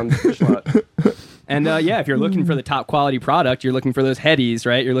fireweed on the fish lot. And if you're looking for the top quality product, you're looking for those headies,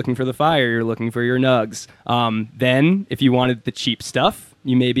 right? You're looking for the fire. You're looking for your nugs. Then, if you wanted the cheap stuff,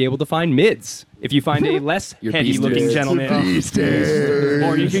 you may be able to find mids. If you find a less heady-looking gentleman,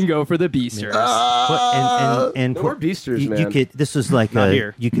 or you can go for the beasters. And No more beasters, you man. could. This was like Not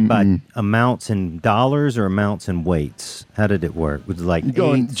here. you could buy amounts in dollars or amounts in weights. How did it work? Was it like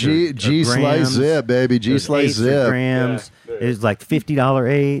Going eighths G or slice grams? zip, baby. G It was slice eighths or zip. grams. It was like $50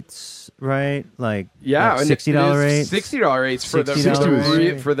 eighths. right? Like Yeah, and $60 eights. $60 eights for the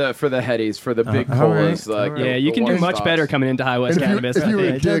 $60 for the headies, for the big all colas. right, Like all right. Yeah, you can do much better coming into High West And if you- Cannabis. if you were I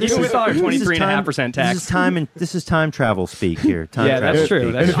a think. dick- Even with our This is 23.5% tax. This is time travel speak here. Time Yeah, travel that's true.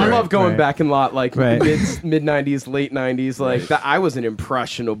 speak. That's I true. love going Right. back in lot like Right. mid 90s, late 90s. Like that, I was an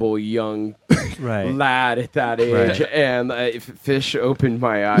impressionable young Right. lad at that age, Right. and Phish opened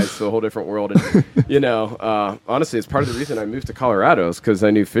my eyes to a whole different world. And honestly, it's part of the reason I moved to Colorado is because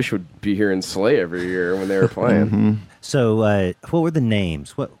I knew Phish would be here in Slay every year when they were playing. So, what were the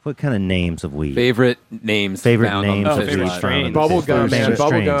names? What kind of names of weed? Favorite names. Favorite found names on the of Phish favorite lot. strains. Bubblegum, man. Strains.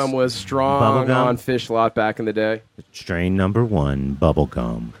 Bubblegum was strong Bubblegum? on Phish lot back in the day. Strain number 1,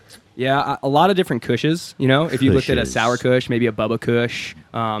 bubblegum. Yeah, a lot of different Kushes. If you looked at a Kushes. sour Kush, maybe a Bubba Kush,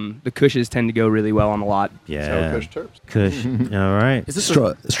 the Kushes tend to go really well on the lot. Yeah. Kush Terps. Kush. All right. Is this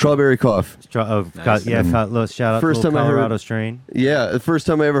Strawberry cough. Shout out First to time I heard- Colorado strain. Yeah, the first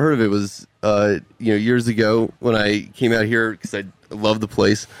time I ever heard of it was, years ago when I came out here because I love the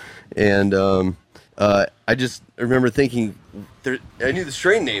place, and I just remember thinking, I knew the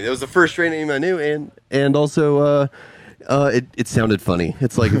strain name. It was the first strain name I knew, and also it sounded funny.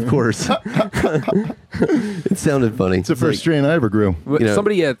 It's like, of course, it sounded funny. It's the first strain I ever grew.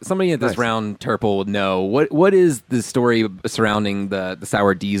 Somebody at this Nice. round Turple would know what is the story surrounding the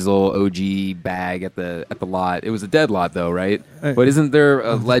sour diesel OG bag at the lot. It was a dead lot though, right? But isn't there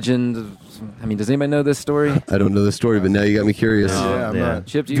a legend? Does anybody know this story? I don't know the story, but now you got me curious. Yeah, I'm not.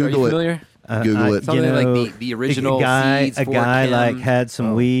 Chip, are you Google it. familiar? Google it. Something like the original a guy, seeds a for guy Kim. like had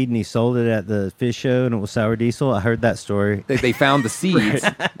some weed and he sold it at the Phish show and it was sour diesel. I heard that story. They found the seeds.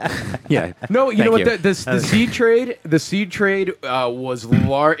 Yeah. No, you know Thank what? The seed trade. The seed trade was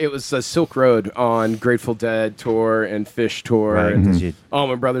large. It was Silk Road on Grateful Dead tour and Phish tour Right, and 'cause you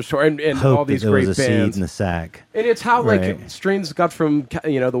Allman Brothers tour and hope all these that there great was a bands. seed in the sack. And it's how Right. strains got from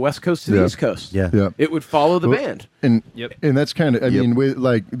the West Coast to the Yeah. East Coast. Yeah. Yeah. It would follow the Well, band. And Yep. and that's kind of Yep. with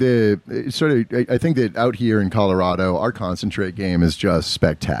like the sort of I think that out here in Colorado, our concentrate game is just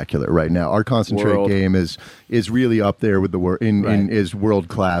spectacular right now. Our concentrate World. game is really up there with the is world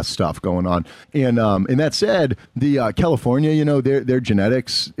class stuff going on. And that said, the California, their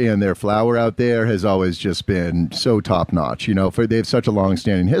genetics and their flower out there has always just been so top notch. They have such a long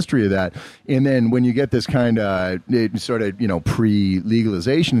standing history of that. And then when you get this kind of sort of pre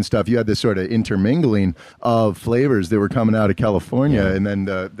legalization and stuff, you had this sort of intermingling of flavors that were coming out of California, and then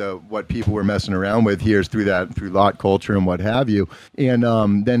the what people were messing around with here is through lot culture and what have you, and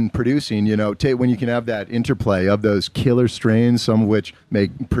then producing. When you can have that interplay of those killer strains, some of which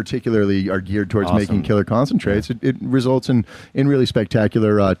particularly are geared towards Awesome. making killer concentrates, it results in really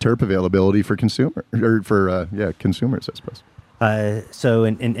spectacular terp availability for consumers, I suppose. So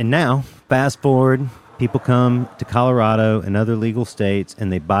now, fast forward, people come to Colorado and other legal states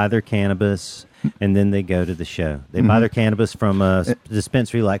and they buy their cannabis and then they go to the show. They buy their cannabis from a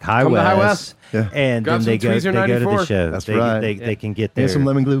dispensary like High Come to West, High West. Yeah. and Grab then they some go Tweezer to the 94. show. That's they, right. They can get there. And some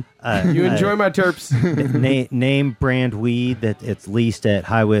lemon glue. You enjoy my terps. Name brand weed that it's leased at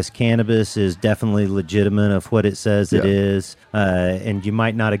High West Cannabis is definitely legitimate of what it says it Yeah. is, and you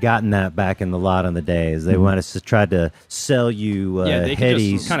might not have gotten that back in the lot on the days. They might have tried to sell you They could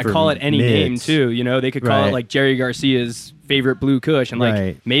headies just kind for of call it any name mids. too. They could call Right. it like Jerry Garcia's favorite blue Kush, and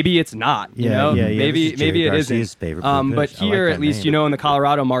Right. maybe it's not. Yeah, maybe this is Jerry it Garcia's isn't. favorite blue But Kush. I like here, that at least name. in the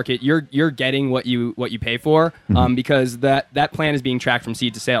Colorado market, you're getting what you pay for, because that plant is being tracked from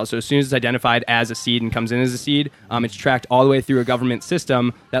seed to sale. So as soon as it's identified as a seed and comes in as a seed, it's tracked all the way through a government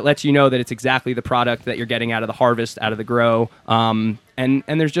system that lets you know that it's exactly the product that you're getting out of the harvest, out of the grow. And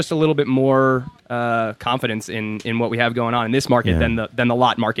there's just a little bit more confidence in what we have going on in this market Yeah. than the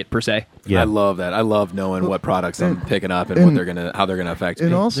lot market per se. Yeah. I love that. I love knowing what products I'm picking up and how they're gonna affect me.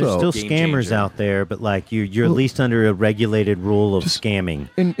 And also, There's still Game scammers changer. out there, but like you're at least under a regulated rule of scamming.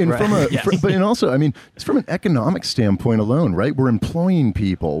 And also, it's from an economic standpoint alone, right? We're employing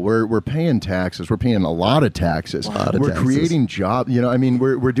people. We're paying taxes. We're paying a lot of taxes. We're taxes. creating jobs.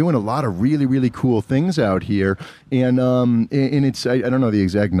 We're doing a lot of really, really cool things out here. And it's I don't know the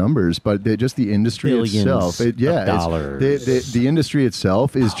exact numbers, but just the industry Billions itself, of dollars. the industry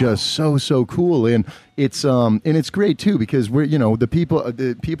itself is just so cool, and it's great too, because we're the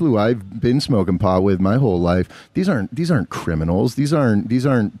people who I've been smoking pot with my whole life. These aren't criminals. These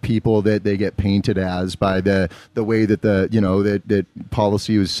aren't people that they get painted as by the way that that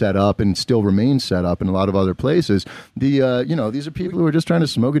policy was set up and still remains set up in a lot of other places. These are people who are just trying to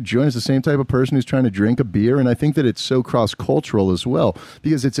smoke a joint. It's the same type of person who's trying to drink a beer, and I think that it's so cross cultural as well,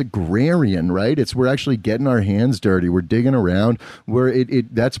 because it's agrarian, right? We're actually getting our hands dirty. We're digging around.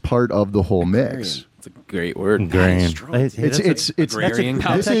 That's part of the whole mix. It's a great word. Agrarian. It's Agrarian.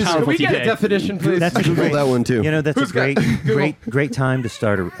 this is Can we get a definition, please? That's a Google great, that one too. You know, that's a great time to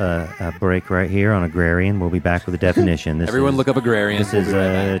start a break right here on agrarian. We'll be back with a definition. Everyone look up agrarian. This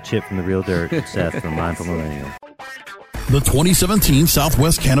is Chip from the Real Dirt, Seth from Mindful Millennial. The 2017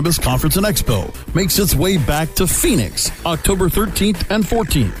 Southwest Cannabis Conference and Expo makes its way back to Phoenix, October 13th and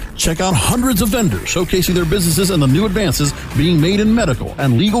 14th. Check out hundreds of vendors showcasing their businesses and the new advances being made in medical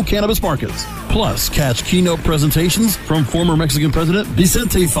and legal cannabis markets. Plus, catch keynote presentations from former Mexican President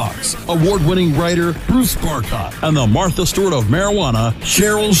Vicente Fox, award-winning writer Bruce Barcott, and the Martha Stewart of marijuana,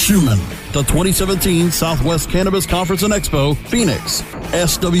 Cheryl Schumann. The 2017 Southwest Cannabis Conference and Expo, Phoenix.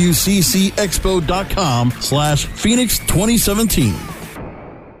 swccexpo.com/Phoenix 2017.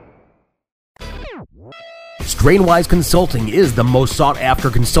 Strainwise Consulting is the most sought-after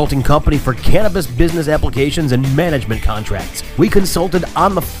consulting company for cannabis business applications and management contracts. We consulted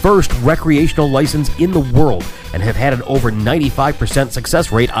on the first recreational license in the world and have had an over 95%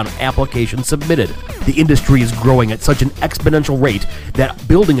 success rate on applications submitted. The industry is growing at such an exponential rate that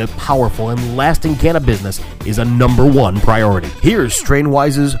building a powerful and lasting cannabis business is a #1 priority. Here's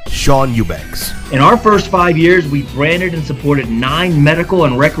Strainwise's Sean Eubanks. In our first 5 years, we branded and supported 9 medical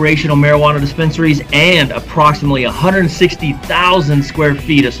and recreational marijuana dispensaries and approximately 160,000 square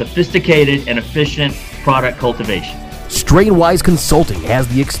feet of sophisticated and efficient product cultivation. Strainwise Consulting has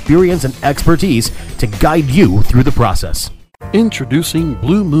the experience and expertise to guide you through the process. Introducing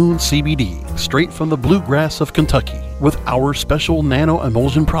Blue Moon CBD, straight from the bluegrass of Kentucky. With our special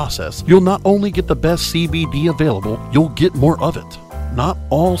nano-emulsion process, you'll not only get the best CBD available, you'll get more of it. Not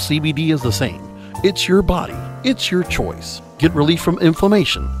all CBD is the same. It's your body. It's your choice. Get relief from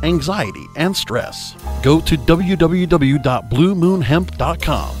inflammation, anxiety, and stress. Go to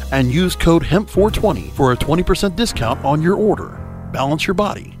www.bluemoonhemp.com and use code HEMP420 for a 20% discount on your order. Balance your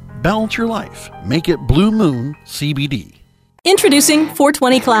body. Balance your life. Make it Blue Moon CBD. Introducing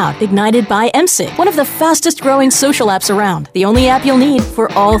 420 Cloud, ignited by MSIG, one of the fastest growing social apps around. The only app you'll need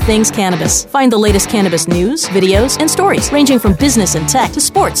for all things cannabis. Find the latest cannabis news, videos, and stories, ranging from business and tech to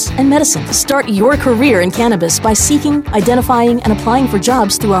sports and medicine. Start your career in cannabis by seeking, identifying, and applying for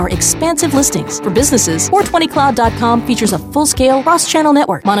jobs through our expansive listings. For businesses, 420cloud.com features a full-scale cross-channel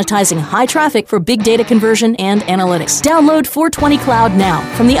network, monetizing high traffic for big data conversion and analytics. Download 420 Cloud now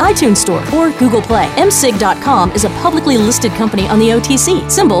from the iTunes Store or Google Play. MSIG.com is a publicly listed company on the OTC,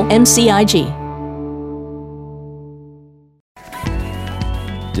 symbol MCIG.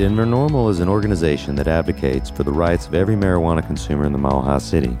 Denver Normal is an organization that advocates for the rights of every marijuana consumer in the Mile High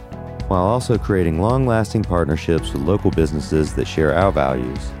City, while also creating long-lasting partnerships with local businesses that share our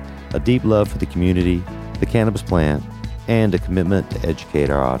values, a deep love for the community, the cannabis plant, and a commitment to educate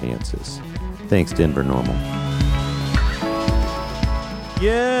our audiences. Thanks, Denver Normal.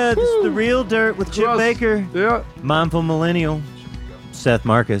 Yeah, this is the Real Dirt with Chip Baker. Yeah. Mindful Millennial. Seth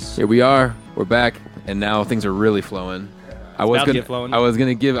Marcus. Here we are. We're back, and now things are really flowing. I was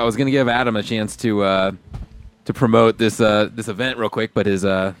gonna give Adam a chance to promote this event real quick, but his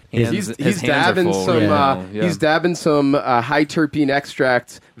hands He's are dabbing full. some. Yeah. He's dabbing some high terpene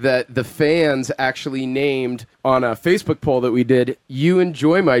extract that the fans actually named on a Facebook poll that we did. You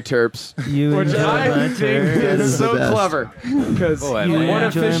enjoy my terps, You which enjoy I my think terps. is so best. clever because Boy, one man.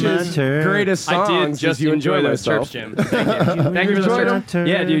 of Enjoy my Phish's terps. greatest songs I did just is "You enjoy those Myself." terps, Jim. Thank you. Thank you for enjoyed those them? terps.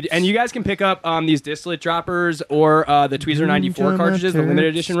 Yeah, dude. And you guys can pick up these distillate droppers or the Tweezer 94 enjoy my cartridges, the limited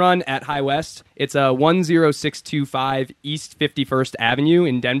terps. edition run at High West. It's 10625 East 51st Avenue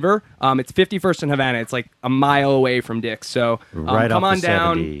in Denver. It's 51st and Havana. It's like a mile away from Dick's. So Right come off on the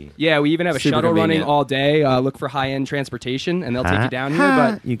down. 70. Yeah, we even have a Super shuttle running convenient. all day. Look for high-end transportation, and they'll take you down here.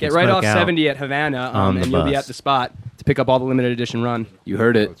 But You can get right smoke off out 70 at Havana, on the and you'll be bus. at the spot to pick up all the limited edition run. You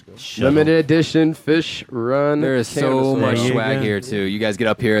heard it. Limited edition Phish run. There is so cannabis much run. you swag go. here too. You guys get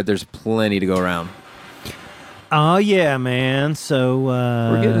up here. There's plenty to go around. Oh yeah, man. So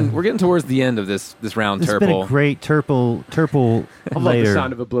We're getting towards the end of this round this has been a turple. great turple I love the later.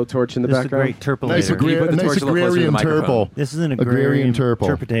 sound of a blowtorch in the This is a background. great turple Nice, later. Can you put the torch a little closer to the agrarian microphone? turple. This is an Agrarian turple.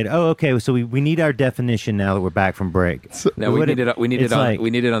 turpotato. Oh, okay. So we need our definition now that we're back from break. No, we What need it. We need it's it on. like- We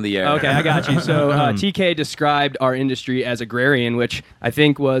need it on the air. Okay, I got you. So TK described our industry as agrarian, which I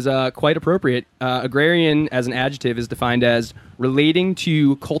think was quite appropriate. Agrarian, as an adjective, is defined as relating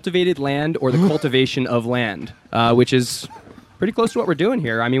to cultivated land or the cultivation of land, which is pretty close to what we're doing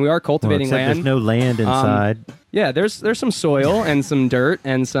here. I mean, we are Well, cultivating except land. there's no land inside. Yeah, there's some soil and some dirt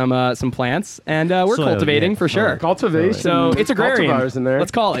and some plants, and we're Soil, cultivating yeah. for sure. Cultivation. So it's agrarian. Cultivars in there.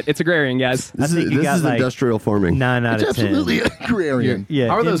 Let's call it. It's agrarian, guys. I This think is, you this got is like industrial farming. 9 out It's of 10. absolutely agrarian. Yeah,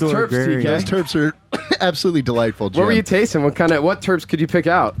 How are those indoor terps, TK? agrarian. Those terps are absolutely delightful, Jim. What were you tasting? What terps could you pick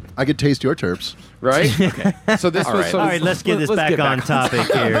out? I could taste your terps. Right? Okay. So this was All right, let's get this back on topic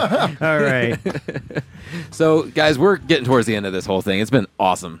here. All right. So, guys, we're getting towards the end of this whole thing. It's been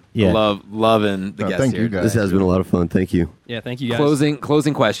awesome. Yeah. Loving the guests thank here. you, guys. This has been a lot of fun. Thank you. Yeah, thank you guys.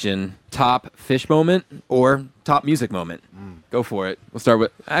 Closing question: top Phish moment or top music moment? Go for it. We'll start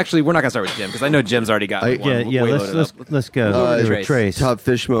with. Actually, we're not gonna start with Jim because I know Jim's already got one. Yeah. way loaded up. Let's go. Trace. Top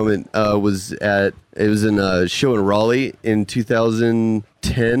Phish moment was in a show in Raleigh in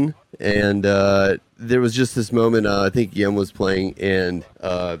 2010, and there was just this moment. I think Yem was playing, and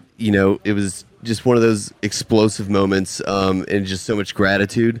it was just one of those explosive moments, and just so much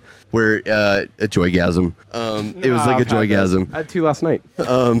gratitude. Where a joygasm. It was like a joygasm. I had 2 last night.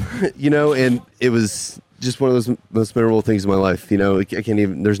 And it was just one of those most memorable things in my life. I can't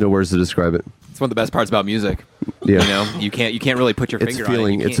even. There's no words to describe it. It's one of the best parts about music. Yeah. You can't really put your It's finger a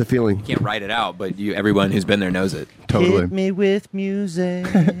feeling. on it. It's a feeling. You can't write it out, but everyone who's been there knows it. Totally. Hit me with music.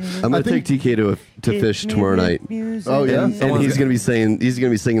 I'm gonna take TK to Phish tomorrow night. Oh, yeah? And he's gonna be singing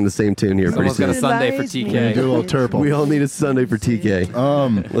the same tune here pretty Someone's got a soon. Sunday for Do a TK. little turple. We all need a Sunday for TK.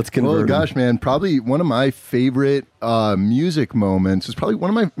 Let's convert. Well, him. gosh, man, probably one of my favorite music moments is probably one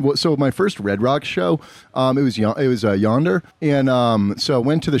of my. So my first Red Rock show, it was Yonder, and so I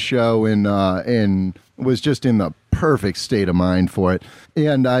went to the show and was just in the perfect state of mind for it,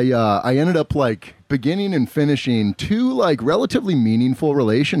 and I ended up like beginning and finishing 2 like relatively meaningful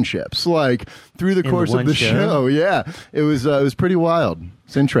relationships like through the course of one the show? show. Yeah, it was pretty wild.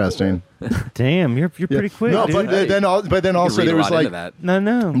 It's interesting. Damn, you're pretty quick. No, dude. but then also read there a was lot into like that.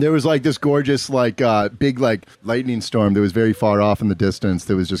 No. there was like this gorgeous like big like lightning storm that was very far off in the distance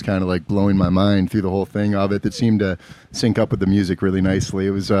that was just kind of like blowing my mind through the whole thing of it that seemed to sync up with the music really nicely.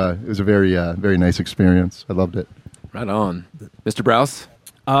 It was a very nice experience. I loved it. Right on, Mr. Browse.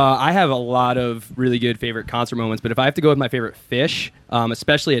 I have a lot of really good favorite concert moments, but if I have to go with my favorite Phish,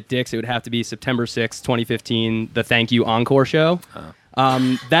 especially at Dick's, it would have to be September 6th, 2015, the Thank You Encore show.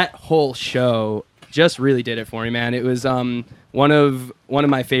 That whole show just really did it for me, man. It was one of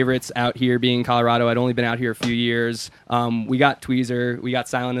my favorites out here being in Colorado. I'd only been out here a few years. We got Tweezer, we got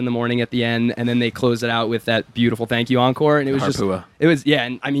Silent in the Morning at the end, and then they closed it out with that beautiful Thank You Encore. And it was Harpua.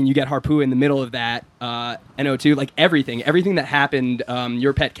 And I mean, you get Harpua in the middle of that, NO2, like everything that happened,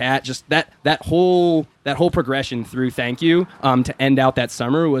 Your Pet Cat, just that whole progression through Thank You to end out that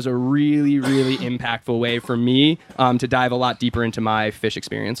summer was a really, really impactful way for me to dive a lot deeper into my Phish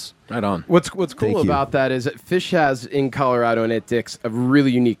experience. Right on. What's cool about that is that Phish has in Colorado and at Dick's a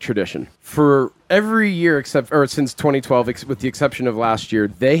really unique tradition. For every year since 2012, with the exception of last year,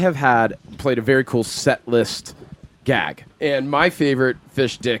 they have played a very cool set list gag. And my favorite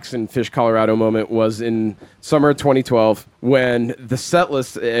Phish Dick's and Phish Colorado moment was in summer of 2012 when the set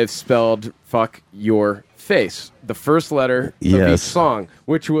list is spelled "fuck your face," the first letter of each song,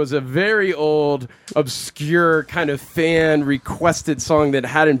 which was a very old, obscure kind of fan requested song that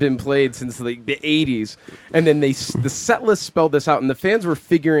hadn't been played since like the 80s. And then the set list spelled this out, and the fans were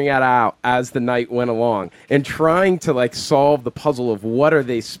figuring it out as the night went along and trying to like solve the puzzle of what are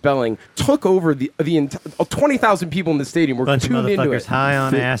they spelling. Took over the 20,000 people in the stadium were Bunch of tuned into motherfuckers it. high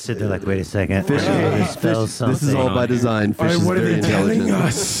on acid. They're like, wait a second. This spells something. This is all by design. Phish is What are very they telling intelligent.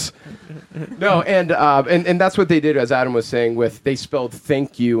 us? No, and that's what they did, as Adam was saying, they spelled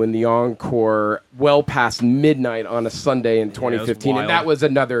 "thank you" in the encore well past midnight on a Sunday in 2015, and that was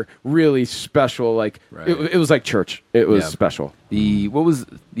another really special, like, it was like church. It was special. What was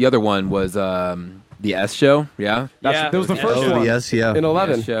the other one was the S show, yeah? That was the first one. Yes, yeah. In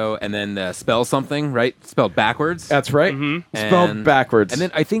 11. S show, and then spell something, right? Spelled backwards. That's right. Spelled backwards. And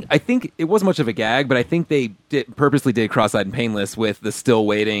then I think it wasn't much of a gag, but I think they purposely did Cross-Eyed and Painless with the still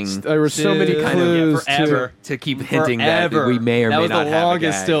waiting. There were so many clues forever to keep hinting that we may or may not have a That was the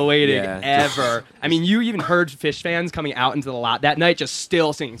longest gag. still waiting Yeah. ever. I mean, you even heard Phish fans coming out into the lot that night just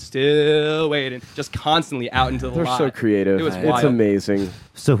still singing, still waiting, just constantly out into the They're lot. so creative. It was It's wild. amazing.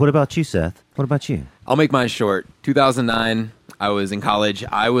 So what about you, Seth? What about you? I'll make mine short. 2009, I was in college.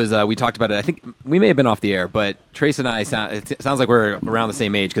 We talked about it. I think we may have been off the air, but Trace and I it sounds like we're around the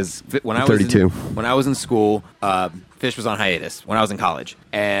same age because when I was 32. When I was in school, Phish was on hiatus when I was in college,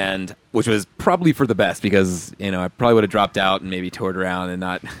 and which was probably for the best because I probably would have dropped out and maybe toured around and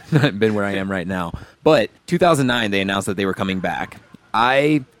not been where I am right now. But 2009, they announced that they were coming back.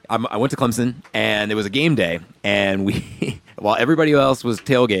 I went to Clemson, and it was a game day, and while everybody else was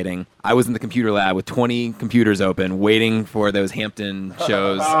tailgating, I was in the computer lab with 20 computers open, waiting for those Hampton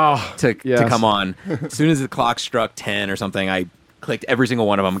shows to come on. As soon as the clock struck 10 or something, I clicked every single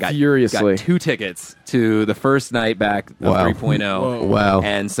one of them. Got Furiously. 2 tickets to the first night back of Wow. 3.0. Wow.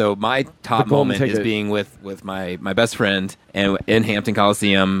 And so my top The golden moment is ticket. being with my best friend and in Hampton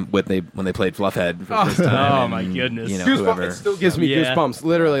Coliseum when they played Fluffhead for the first time. Oh, and, my goodness. You know, Goosebumps. whoever. It still gives me Yeah. goosebumps.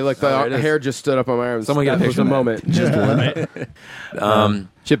 Literally, like Oh, there it the is. hair just stood up on my arms. Someone get a That was picture the of that. moment. Just one.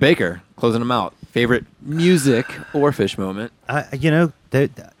 Chip Baker, closing them out. Favorite music or Phish moment? I'm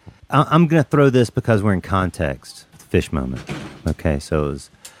going to throw this because we're in context. Phish moment. Okay, so it was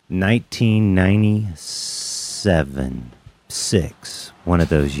 1997, 6, one of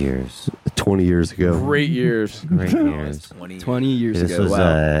those years. 20 years ago. Great years. Great years. 20 years This ago. was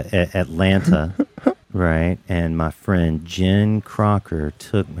Wow. Atlanta, right? And my friend Jen Crocker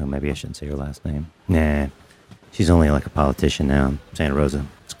took. Well, maybe I shouldn't say her last name. Nah, she's only like a politician now. Santa Rosa.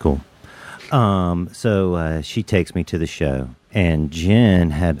 It's cool. So she takes me to the show, and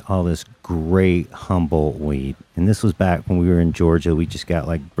Jen had all this great Humboldt weed. And this was back when we were in Georgia. We just got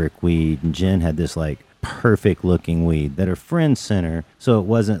like brick weed, and Jen had this like perfect looking weed that her friend sent her, so it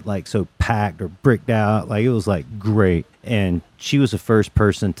wasn't like so packed or bricked out. Like it was like great. And she was the first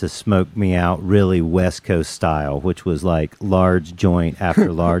person to smoke me out really West Coast style, which was like large joint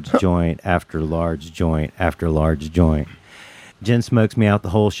after large joint after large joint after large joint. Jen smokes me out the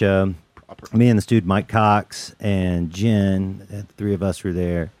whole show. Me and this dude Mike Cox and Jen, the 3 of us were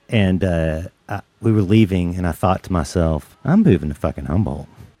there, and we were leaving, and I thought to myself, I'm moving to fucking Humboldt.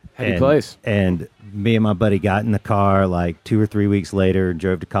 Heady place. And me and my buddy got in the car like 2 or 3 weeks later,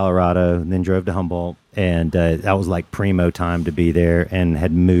 drove to Colorado, and then drove to Humboldt, and that was like primo time to be there, and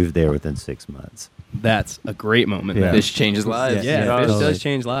had moved there within 6 months. That's a great moment. Yeah. man. Phish changes lives. Yeah, Yeah, Phish totally. does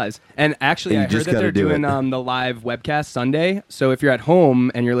change lives. And actually, And I you heard just that they're gotta do doing it. the live webcast Sunday. So if you're at home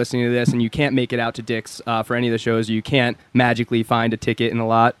and you're listening to this and you can't make it out to Dick's for any of the shows, you can't magically find a ticket in the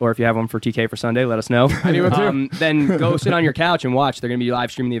lot, or if you have one for TK for Sunday, let us know. Anyone too. Then go sit on your couch and watch. They're going to be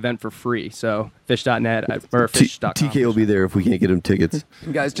live streaming the event for free. So fish.net or fish.com. TK will be there if we can't get him tickets.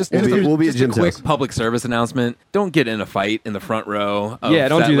 Guys, just, We'll be at just a Jim's quick house. public service announcement. Don't get in a fight in the front row of Yeah,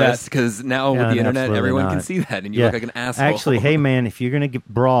 don't do that. because now Yeah, with the internet, absolutely everyone not. can see that, and you look like an asshole. Actually, hey man, if you're gonna get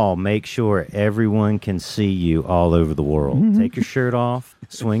brawl, make sure everyone can see you all over the world. Take your shirt off,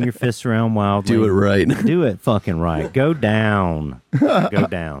 swing your fists around wildly. Do it right. Do it fucking right. Go down. Go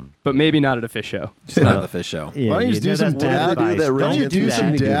down. But maybe not at a Phish show. Just not the Phish show. Yeah, Why don't you just do some that's bad dabs? advice. Why don't you Don't do do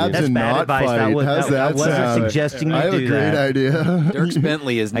some that. dabs That's and bad not advice. fight? I How's that wasn't sound? suggesting you I have do a great that. idea. Dirks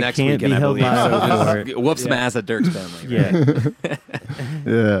Bentley is I next can't weekend, be I held believe. liable for So whoop some ass at Dirks Bentley. Yeah.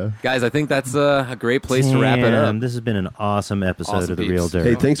 Yeah. Guys, I think that's a great place to wrap it up. Damn, this has been an awesome episode Awesome of The peeps. Real Dirt.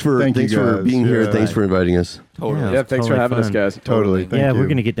 Hey, thanks for Thank you for guys. being here. Yeah. Thanks for inviting us. Totally. Yeah, thanks for totally having us, fun. guys. Totally. Thank Yeah, you. we're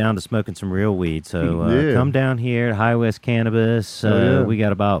going to get down to smoking some real weed. So Yeah. come down here at High West Cannabis. Yeah. We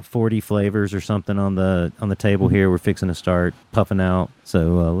got about 40 flavors or something on the table here. We're fixing to start puffing out.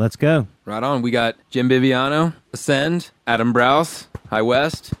 So let's go. Right on. We got Jim Biviano, Ascend, Adam Browse, High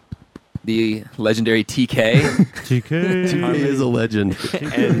West, the legendary TK, TK. He is a legend.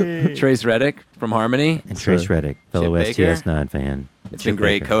 and Trace Reddick from Harmony. And Trace Reddick, fellow Chip Baker. STS9 fan. It's Chip been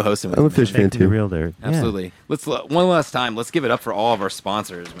great Baker. co-hosting with I'm a you. Phish fan Thank you, The too. Real Dirt. Yeah. Absolutely. Let's one last time. Let's give it up for all of our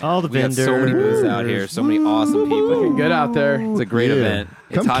sponsors. Man. All the we got so many booths out here. So many awesome people. Get out there. It's a great Yeah. event.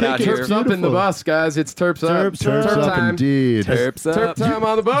 It's Come hot kick out it. here. Terps up in the bus, guys. It's Terps up. Terps up time. indeed. Terps up. Terp time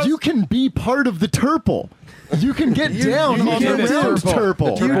on the bus. You can be part of the Turple. You can get down you on can the do round this,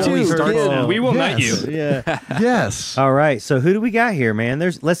 Turple. You Only too. starts Yeah. now. We will knight you. Yeah. Yes. All right. So who do we got here, man?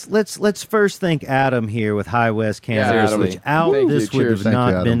 Let's first thank Adam here with High West Cannabis, Adam. which out Thank you. this would Cheers. have Thank you, not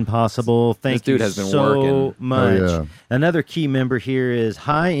Adam. been possible. Thank dude you has been so working. much. Oh, yeah. Another key member here is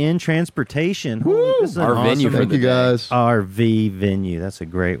High End Transportation. Holy, this is an Our venue awesome for Thank the you day. guys. RV venue. That's a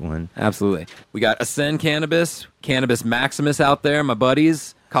great one. Absolutely. We got Ascend Cannabis, Cannabis Maximus out there, my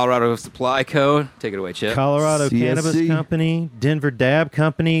buddies. Colorado Supply Co. Take it away, Chip. Colorado CSC. Cannabis Company, Denver Dab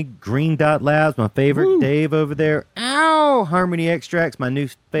Company, Green Dot Labs, my favorite, Dave over there. Ow! Harmony Extracts, my new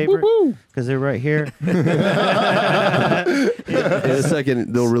favorite, because they're right here. In a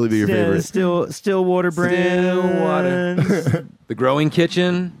second, they'll really be your favorite. Stillwater brands. The Growing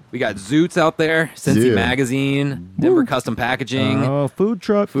Kitchen. We got Zoots out there, Cincy Yeah. Magazine, Denver Custom Packaging, Oh, food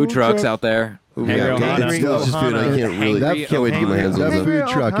trucks out there. Who we Hangry got? Ohana. That stuff's just food. I can't really. Hangry Can't wait to get my hands on That some. food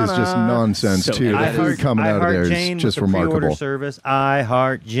truck is just nonsense, So too. The good. food coming out of there Jane is just with the pre-order remarkable. service. I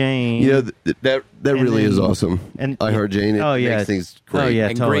Heart Jane. You know that really then- is awesome. and- I heard Jane. It Oh, yeah. makes things great. Oh yeah,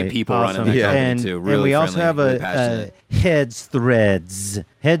 And totally. great people Awesome. running that company, and, too. and Really we also friendly, have really a passionate.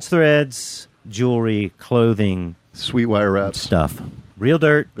 Heads Threads jewelry, clothing Sweet wire wraps. stuff. Real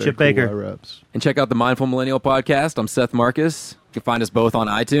Dirt, Very Chip cool Baker. reps. And check out the Mindful Millennial podcast. I'm Seth Marcus. You can find us both on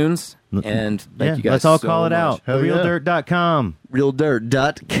iTunes. And thank you guys let's all so call it much. out. Hell yeah. RealDirt.com.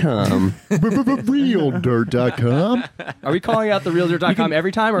 Realdirt.com. Realdirt.com. Are we calling out the realdirt.com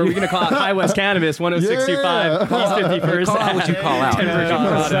every time, or are we going to call out High West Cannabis 10625 East 51st? Call out what you call out. Denver,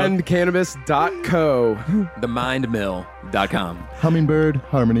 Colorado. Sendcannabis.co. Themindmill.com. Hummingbird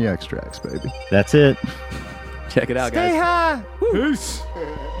Harmony Extracts, baby. That's it. Check it out, guys. high. Peace.